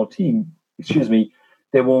a small team,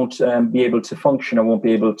 they won't be able to function, or won't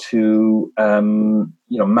be able to,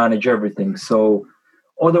 manage everything. So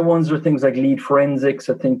other ones are things like Lead Forensics,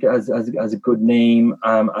 I think, as a good name,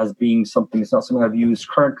 as being something. It's not something I've used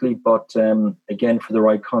currently, but again, for the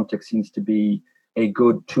right context, seems to be a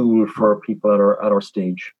good tool for people at our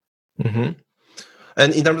stage. Mm-hmm.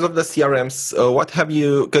 And in terms of the CRMs, what have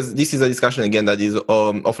you, because this is a discussion again that is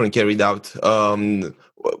often carried out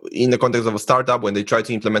in the context of a startup when they try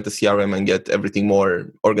to implement a CRM and get everything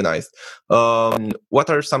more organized. What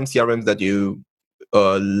are some CRMs that you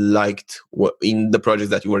liked in the projects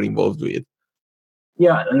that you were involved with?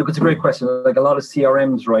 Yeah, look, it's a great question. Like a lot of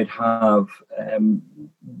CRMs, right, have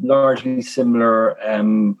largely similar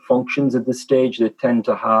functions at this stage. They tend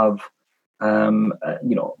to have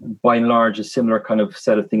by and large, a similar kind of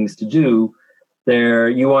set of things to do. their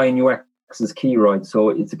UI and UX is key, right? So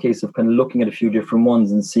it's a case of kind of looking at a few different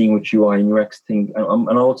ones and seeing which UI and UX thing,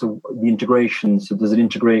 and also the integration. So does it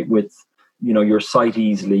integrate with, your site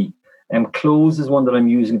easily? Close is one that I'm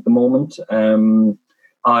using at the moment.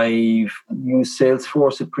 I've used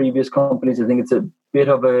Salesforce at previous companies. I think it's a bit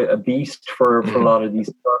of a beast for a lot of these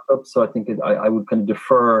startups. So I think I would kind of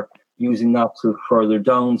defer using that to further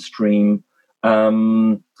downstream.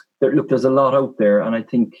 There's a lot out there, and I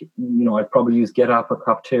think I'd probably use GetApp or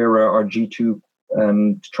Capterra or G2 to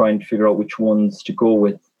try and figure out which ones to go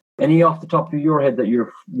with. Any off the top of your head that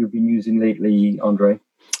you've been using lately, Andre?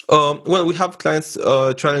 Well, we have clients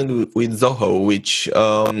trying with Zoho, which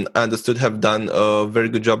I understood have done a very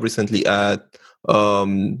good job recently at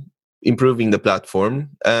improving the platform,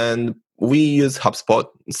 and we use HubSpot,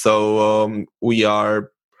 so we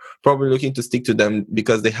are probably looking to stick to them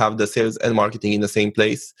because they have the sales and marketing in the same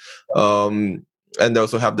place, and they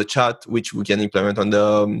also have the chat, which we can implement on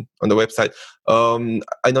the website.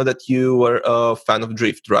 I know that you were a fan of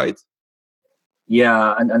Drift, right?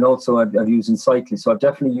 Yeah, and also I've used Insightly, so I've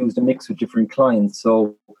definitely used a mix with different clients.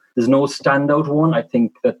 So there's no standout one. I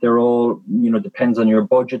think that they're all, depends on your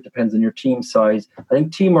budget, depends on your team size. I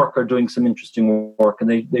think Teamwork are doing some interesting work, and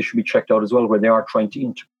they should be checked out as well, where they are trying to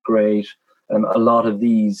integrate a lot of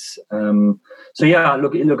these. So yeah,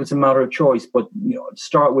 look, it's a matter of choice, but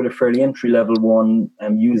start with a fairly entry level one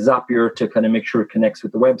and use Zapier to kind of make sure it connects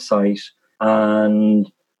with the website,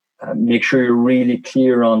 and make sure you're really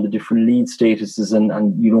clear on the different lead statuses,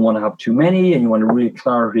 and you don't want to have too many, and you want to really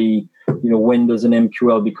clarity, when does an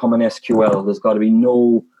MQL become an SQL? There's got to be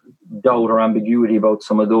no doubt or ambiguity about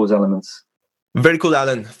some of those elements. Very cool,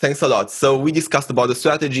 Alan. Thanks a lot. So we discussed about the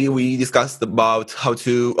strategy. We discussed about how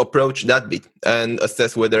to approach that bit and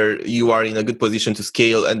assess whether you are in a good position to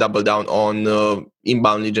scale and double down on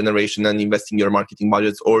inbound lead generation and investing your marketing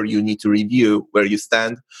budgets, or you need to review where you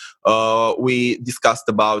stand. We discussed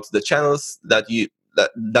about the channels that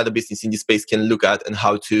a business in this space can look at and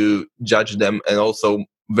how to judge them, and also,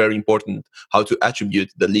 very important, how to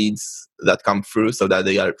attribute the leads that come through so that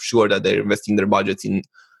they are sure that they're investing their budgets in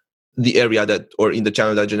the area that, or in the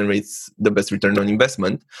channel that generates the best return on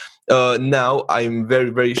investment. Now I'm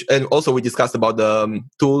very, and also we discussed about the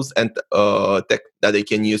tools and tech that they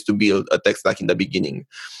can use to build a tech stack in the beginning.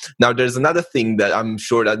 Now there's another thing that I'm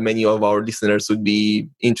sure that many of our listeners would be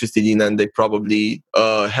interested in, and they probably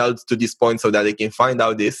held to this point so that they can find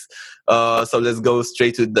out this. So let's go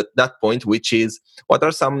straight to that point, which is, what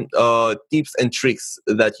are some tips and tricks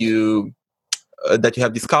that you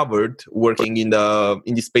have discovered working in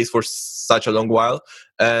this space for such a long while,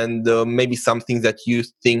 and maybe some things that you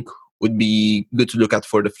think would be good to look at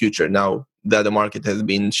for the future now that the market has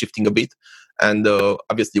been shifting a bit, and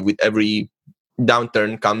obviously with every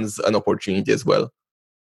downturn comes an opportunity as well.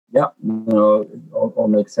 Yeah, all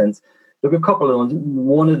makes sense. Look, a couple of ones.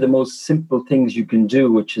 One of the most simple things you can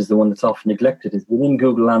do, which is the one that's often neglected, is within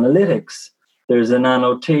Google Analytics, there's an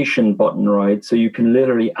annotation button, right? So you can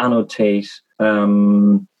literally annotate.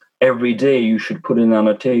 Every day you should put in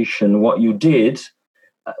annotation what you did.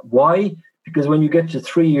 Why? Because when you get to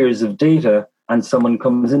 3 years of data and someone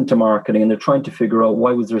comes into marketing and they're trying to figure out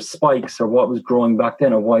why was there spikes, or what was growing back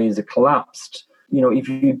then, or why is it collapsed,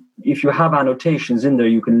 if you have annotations in there,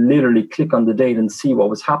 you can literally click on the data and see what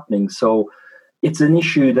was happening. So it's an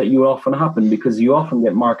issue that you often happen, because you often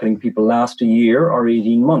get marketing people last a year or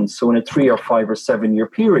 18 months. So in a 3 or 5 or 7 year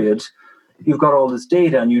period, you've got all this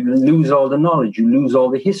data and you lose all the knowledge, you lose all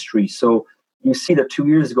the history. So you see that 2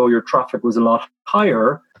 years ago, your traffic was a lot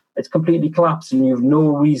higher. It's completely collapsed and you have no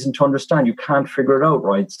reason to understand. You can't figure it out,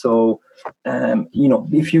 right? So,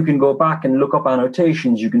 if you can go back and look up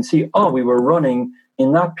annotations, you can see, we were running,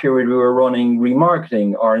 in that period, we were running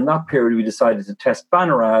remarketing, or in that period, we decided to test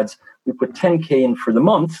banner ads. We put 10K in for the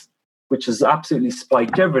month, which has absolutely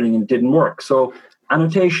spiked everything and didn't work. So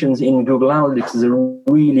annotations in Google Analytics is a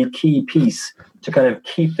really key piece to kind of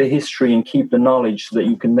keep the history and keep the knowledge so that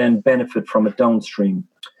you can then benefit from it downstream.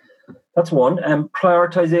 That's one. And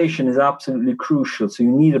prioritization is absolutely crucial. So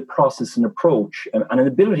you need a process and approach and an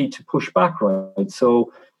ability to push back, right?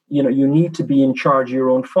 So, you need to be in charge of your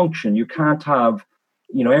own function. You can't have,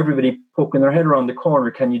 everybody poking their head around the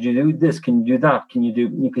corner. Can you do this? Can you do that? Can you do,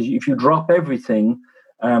 because if you drop everything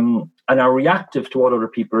and are reactive to what other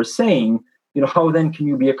people are saying, how then can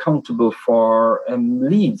you be accountable for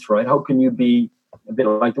leads, right? How can you be a bit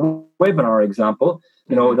like the webinar example,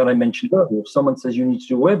 that I mentioned earlier? If someone says you need to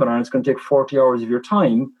do a webinar and it's going to take 40 hours of your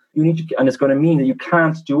time, you need to, and it's going to mean that you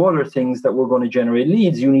can't do other things that were going to generate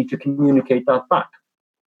leads. You need to communicate that back.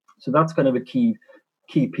 So that's kind of a key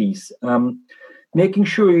piece. Making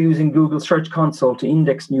sure you're using Google Search Console to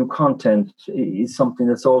index new content is something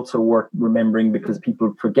that's also worth remembering, because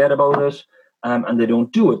people forget about it and they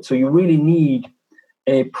don't do it. So you really need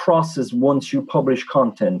a process once you publish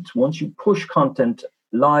content. Once you push content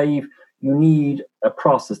live, you need a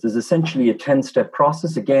process. There's essentially a 10-step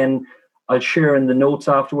process. Again, I'll share in the notes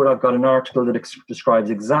afterward. I've got an article that describes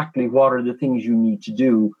exactly what are the things you need to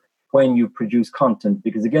do when you produce content.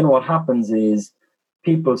 Because again, what happens is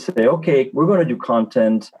people say, okay, we're going to do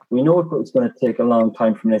content. We know it's going to take a long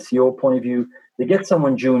time from an SEO point of view. They get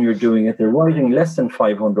someone junior doing it. They're writing less than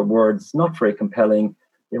 500 words, not very compelling.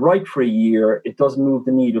 They write for a year. It doesn't move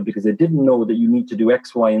the needle because they didn't know that you need to do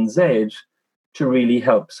X, Y, and Z to really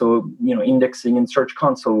help. So, indexing in Search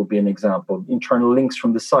Console would be an example. Internal links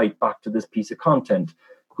from the site back to this piece of content.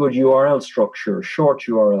 Good URL structure, short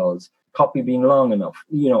URLs, copy being long enough,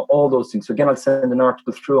 all those things. So again, I'll send an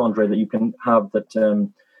article through, Andre, that you can have that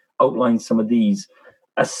outlines some of these.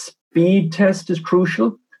 A speed test is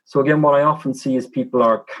crucial. So again, what I often see is people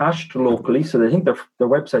are cached locally, so they think their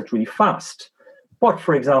website's really fast. But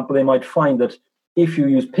for example, they might find that if you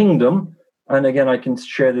use Pingdom, and again, I can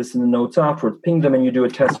share this in the notes afterwards, Pingdom, and you do a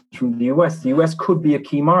test from the US could be a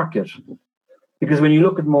key market. Because when you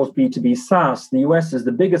look at most B2B SaaS, the US is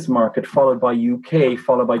the biggest market, followed by UK,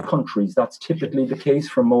 followed by countries. That's typically the case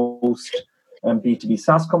for most B2B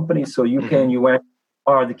SaaS companies. So UK and US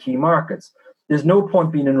are the key markets. There's no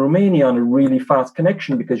point being in Romania on a really fast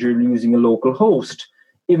connection because you're using a local host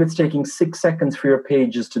if it's taking 6 seconds for your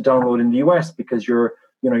pages to download in the US because you're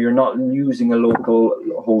not using a local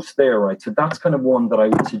host there, right? So that's kind of one that I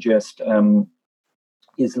would suggest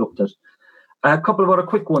is looked at. A couple of other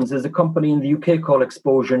quick ones. There's a company in the UK called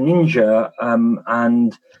Exposure Ninja,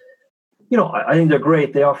 and I think they're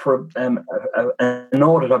great. They offer an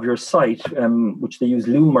audit of your site, which they use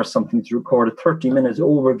Loom or something to record a 30-minute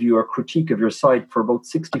overview or critique of your site for about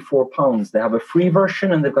 £64. They have a free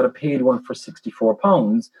version and they've got a paid one for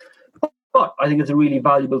 £64. But I think it's a really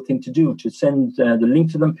valuable thing to do, to send the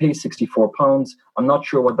link to them, pay £64. I'm not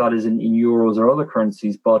sure what that is in euros or other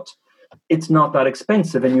currencies, but it's not that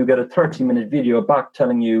expensive, and you get a 30-minute video back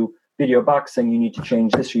saying you need to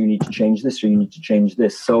change this, or you need to change this, or you need to change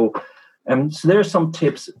this. So there's some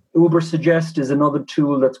tips. Uber Suggest is another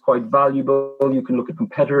tool that's quite valuable. You can look at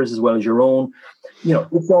competitors as well as your own.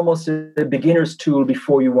 It's almost a beginner's tool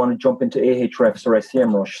before you want to jump into Ahrefs or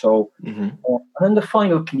SEMrush. So, and then the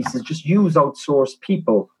final piece is just use outsourced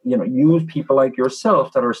people. Use people like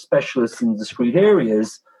yourself that are specialists in discrete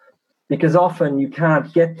areas, because often you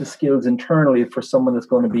can't get the skills internally for someone that's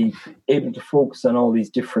going to be able to focus on all these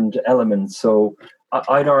different elements. So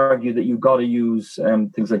I'd argue that you've got to use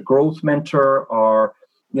things like Growth Mentor or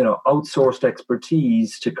outsourced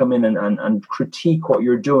expertise to come in and critique what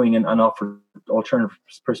you're doing and offer alternative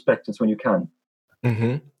perspectives when you can.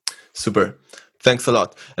 Mm-hmm. Super. Thanks a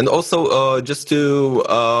lot. And also, just to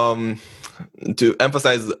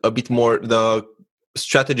emphasize a bit more the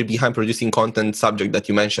strategy behind producing content subject that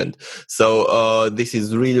you mentioned. So this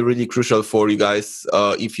is really, really crucial for you guys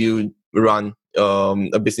if you run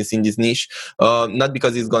a business in this niche, not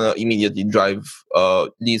because it's going to immediately drive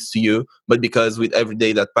leads to you, but because with every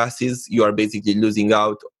day that passes, you are basically losing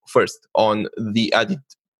out first on the added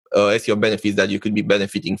SEO benefits that you could be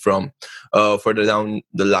benefiting from further down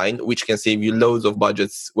the line, which can save you loads of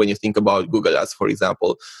budgets when you think about Google Ads, for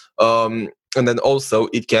example. And then also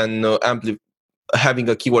it can amplify. Having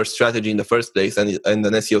a keyword strategy in the first place and an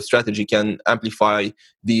SEO strategy can amplify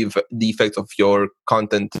the effects of your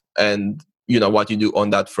content and what you do on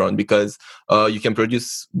that front, because you can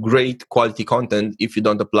produce great quality content if you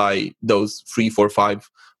don't apply those 3, 4, 5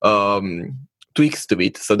 tweaks to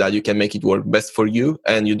it, so that you can make it work best for you,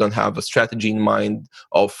 and you don't have a strategy in mind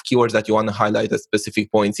of keywords that you want to highlight at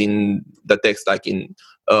specific points in the text, like in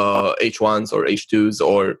H1s or H2s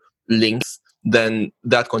or links. Then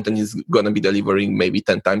that content is going to be delivering maybe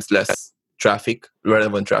 10 times less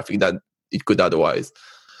relevant traffic that it could otherwise.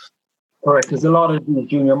 Correct, because a lot of these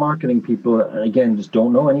junior marketing people, again, just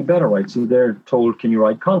don't know any better, right? So they're told, can you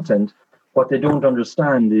write content? What they don't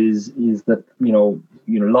understand is that,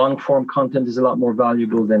 long form content is a lot more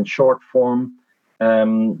valuable than short form.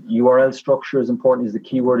 URL structure is important. Is the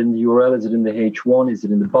keyword in the URL? Is it in the H1? Is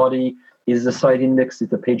it in the body? Is the site indexed? Is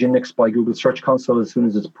the page indexed by Google Search Console as soon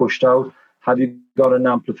as it's pushed out? Have you got an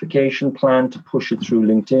amplification plan to push it through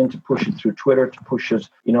LinkedIn, to push it through Twitter, to push it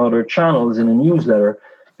in other channels in a newsletter?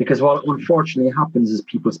 Because what unfortunately happens is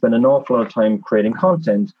people spend an awful lot of time creating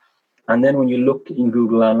content. And then when you look in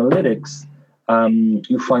Google Analytics,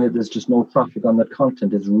 you find that there's just no traffic on that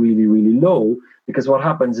content. It's really, really low, because what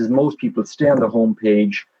happens is most people stay on the home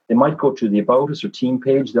page. They might go to the About Us or team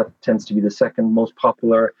page. That tends to be the second most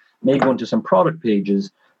popular. May go into some product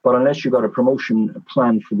pages. But unless you've got a promotion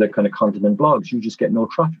plan for that kind of content and blogs, you just get no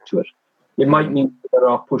traffic to it. It might mean you're better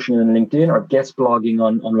off pushing it in LinkedIn or guest blogging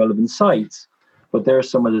on relevant sites. But there are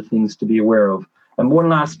some other things to be aware of. And one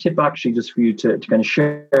last tip, actually, just for you to kind of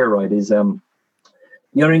share, right, is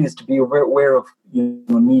the other thing is to be aware of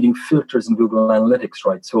needing filters in Google Analytics,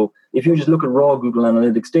 right? So if you just look at raw Google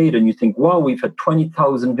Analytics data and you think, wow, we've had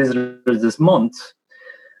 20,000 visitors this month,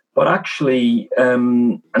 but actually,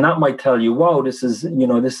 and that might tell you, wow, this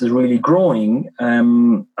is really growing,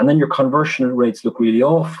 and then your conversion rates look really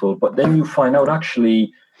awful. But then you find out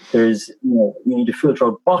actually there's, you need to filter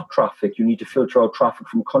out bot traffic. You need to filter out traffic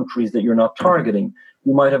from countries that you're not targeting.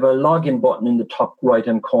 You might have a login button in the top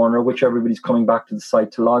right-hand corner, which everybody's coming back to the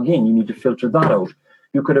site to log in. You need to filter that out.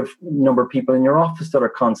 You could have a number of people in your office that are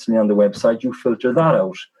constantly on the website. You filter that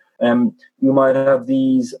out. You might have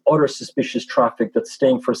these other suspicious traffic that's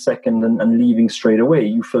staying for a second and leaving straight away.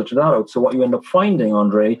 You filter that out. So what you end up finding,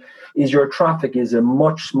 Andre, is your traffic is a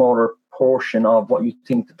much smaller portion of what you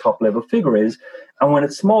think the top level figure is. And when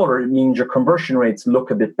it's smaller, it means your conversion rates look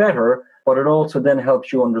a bit better, but it also then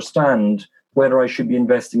helps you understand whether I should be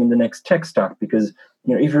investing in the next tech stack. Because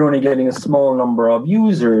if you're only getting a small number of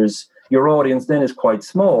users, your audience then is quite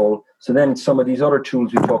small. So then some of these other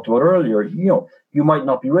tools we talked about earlier, you might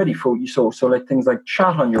not be ready for. So like things like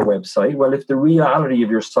chat on your website. Well, if the reality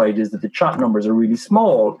of your site is that the chat numbers are really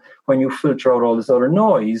small, when you filter out all this other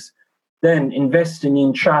noise, then investing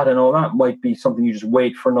in chat and all that might be something you just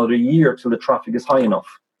wait for another year till the traffic is high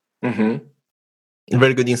enough. Mm-hmm.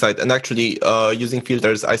 Very good insight. And actually, using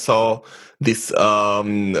filters, I saw this.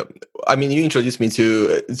 You introduced me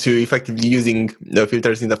to effectively using the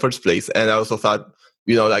filters in the first place, and I also thought,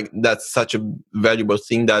 that's such a valuable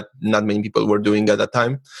thing that not many people were doing at that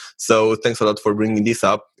time. So thanks a lot for bringing this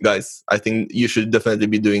up, guys. I think you should definitely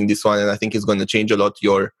be doing this one, and I think it's going to change a lot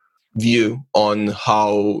your view on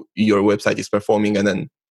how your website is performing, and then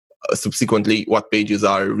subsequently what pages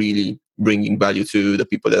are really bringing value to the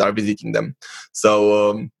people that are visiting them.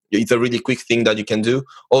 So it's a really quick thing that you can do.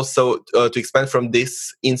 Also, to expand from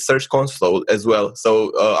this, in Search Console as well.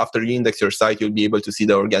 So after you index your site, you'll be able to see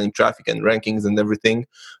the organic traffic and rankings and everything.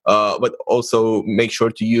 But also make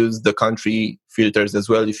sure to use the country filters as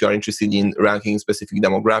well if you are interested in ranking specific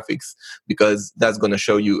demographics, because that's going to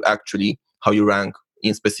show you actually how you rank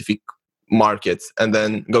in specific markets. And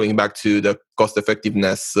then going back to the cost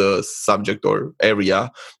effectiveness subject or area,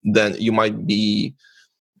 then you might be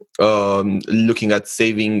looking at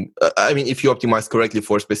saving. If you optimize correctly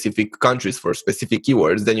for specific countries, for specific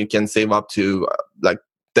keywords, then you can save up to like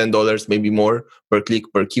 $10, maybe more per click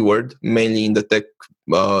per keyword, mainly in the tech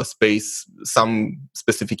space. Some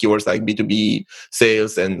specific keywords like B2B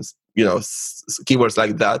sales and keywords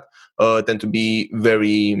like that tend to be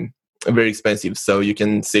very, very expensive. So you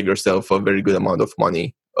can save yourself a very good amount of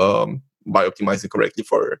money by optimizing correctly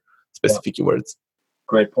for specific keywords.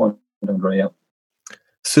 Great point, Andrea.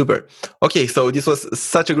 Super. Okay, so this was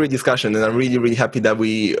such a great discussion, and I'm really, really happy that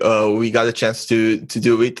we got a chance to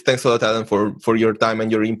do it. Thanks a lot, Alan, for your time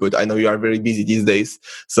and your input. I know you are very busy these days,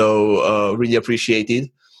 so really appreciate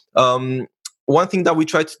it. One thing that we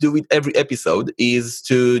try to do with every episode is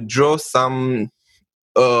to draw some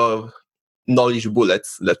knowledge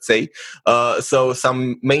bullets, let's say. So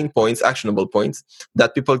some main points, actionable points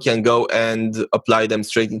that people can go and apply them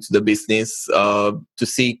straight into the business to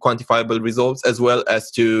see quantifiable results, as well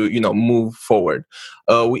as to, move forward.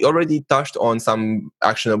 We already touched on some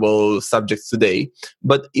actionable subjects today,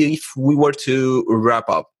 but if we were to wrap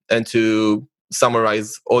up and to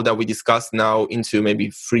summarize all that we discussed now into maybe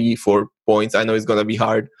 3-4 points, I know it's going to be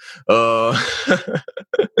hard, that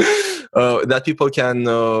people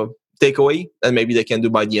can take away, and maybe they can do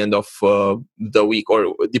by the end of the week,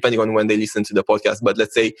 or depending on when they listen to the podcast. But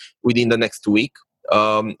let's say within the next week,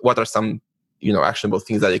 what are some actionable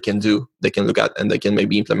things that they can do, they can look at, and they can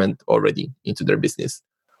maybe implement already into their business?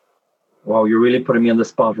 Wow, you're really putting me on the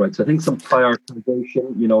spot, right? So I think some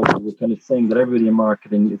prioritization. We're kind of saying that everybody in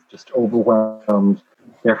marketing is just overwhelmed.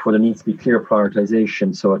 Therefore, there needs to be clear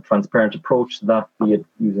prioritization. So a transparent approach to that, be it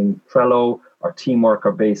using Trello or Teamwork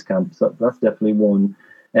or Basecamp. So that's definitely one.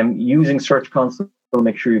 Using Search Console,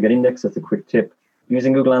 make sure you get indexed. That's a quick tip.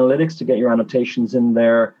 Using Google Analytics to get your annotations in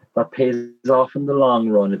there, that pays off in the long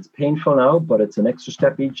run. It's painful now, but it's an extra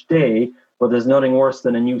step each day. But there's nothing worse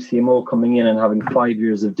than a new CMO coming in and having 5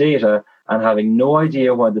 years of data and having no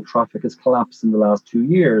idea why the traffic has collapsed in the last 2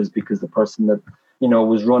 years, because the person that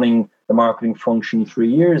was running the marketing function 3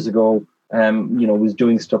 years ago was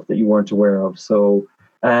doing stuff that you weren't aware of. So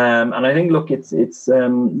And I think, look, it's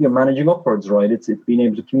you're managing upwards, right? It's being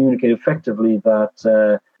able to communicate effectively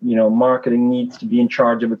that marketing needs to be in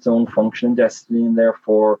charge of its own function and destiny, and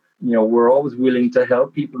therefore, we're always willing to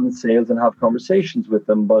help people in sales and have conversations with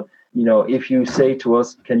them. But if you say to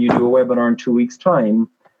us, "Can you do a webinar in 2 weeks' time?"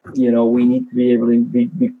 we need to be able to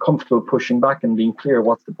be comfortable pushing back and being clear.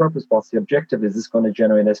 What's the purpose? What's the objective? Is this going to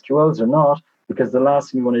generate SQLs or not? Because the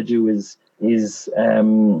last thing you want to do is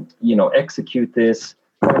execute this.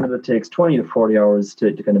 Find that it takes 20 to 40 hours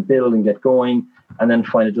to kind of build and get going, and then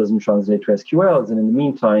find it doesn't translate to SQLs. And in the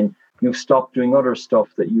meantime, you've stopped doing other stuff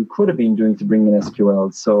that you could have been doing to bring in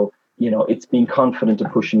SQLs. So, it's being confident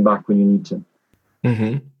of pushing back when you need to.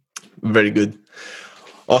 Mm-hmm. Very good.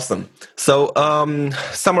 Awesome. So,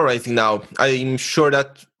 summarizing now, I'm sure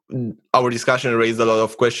that our discussion raised a lot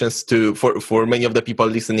of questions for many of the people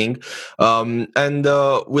listening, and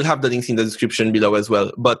we'll have the links in the description below as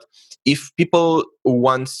well. But if people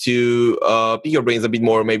want to pick your brains a bit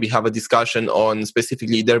more, maybe have a discussion on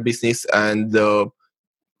specifically their business, and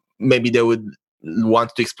maybe they would want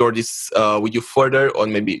to explore this with you further, or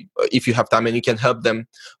maybe if you have time and you can help them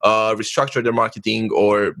restructure their marketing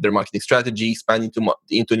or their marketing strategy, expand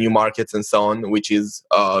into new markets and so on, which is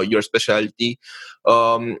your specialty,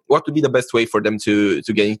 what would be the best way for them to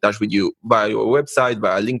get in touch with you? Via your website,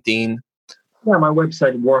 via LinkedIn? Yeah, my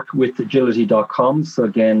website, workwithagility.com. So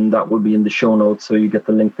again, that will be in the show notes, so you get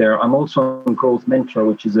the link there. I'm also on Growth Mentor,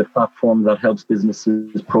 which is a platform that helps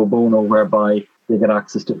businesses pro bono, whereby they get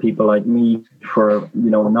access to people like me for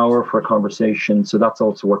an hour for a conversation. So that's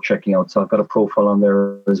also worth checking out. So I've got a profile on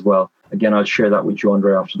there as well. Again, I'll share that with you,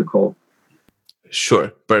 Andre, after the call. Sure,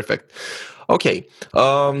 perfect. Okay,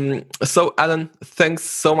 so Alan, thanks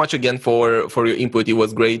so much again for your input. It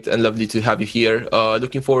was great and lovely to have you here.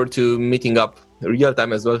 Looking forward to meeting up real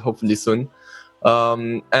time as well, hopefully soon.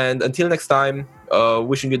 And until next time,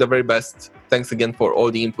 wishing you the very best. Thanks again for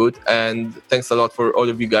all the input, and thanks a lot for all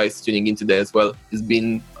of you guys tuning in today as well. It's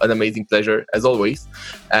been an amazing pleasure as always,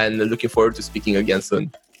 and looking forward to speaking again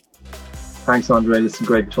soon. Thanks, Andre. It's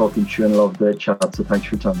great talking to you and love the chat. So thanks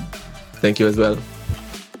for your time. Thank you as well.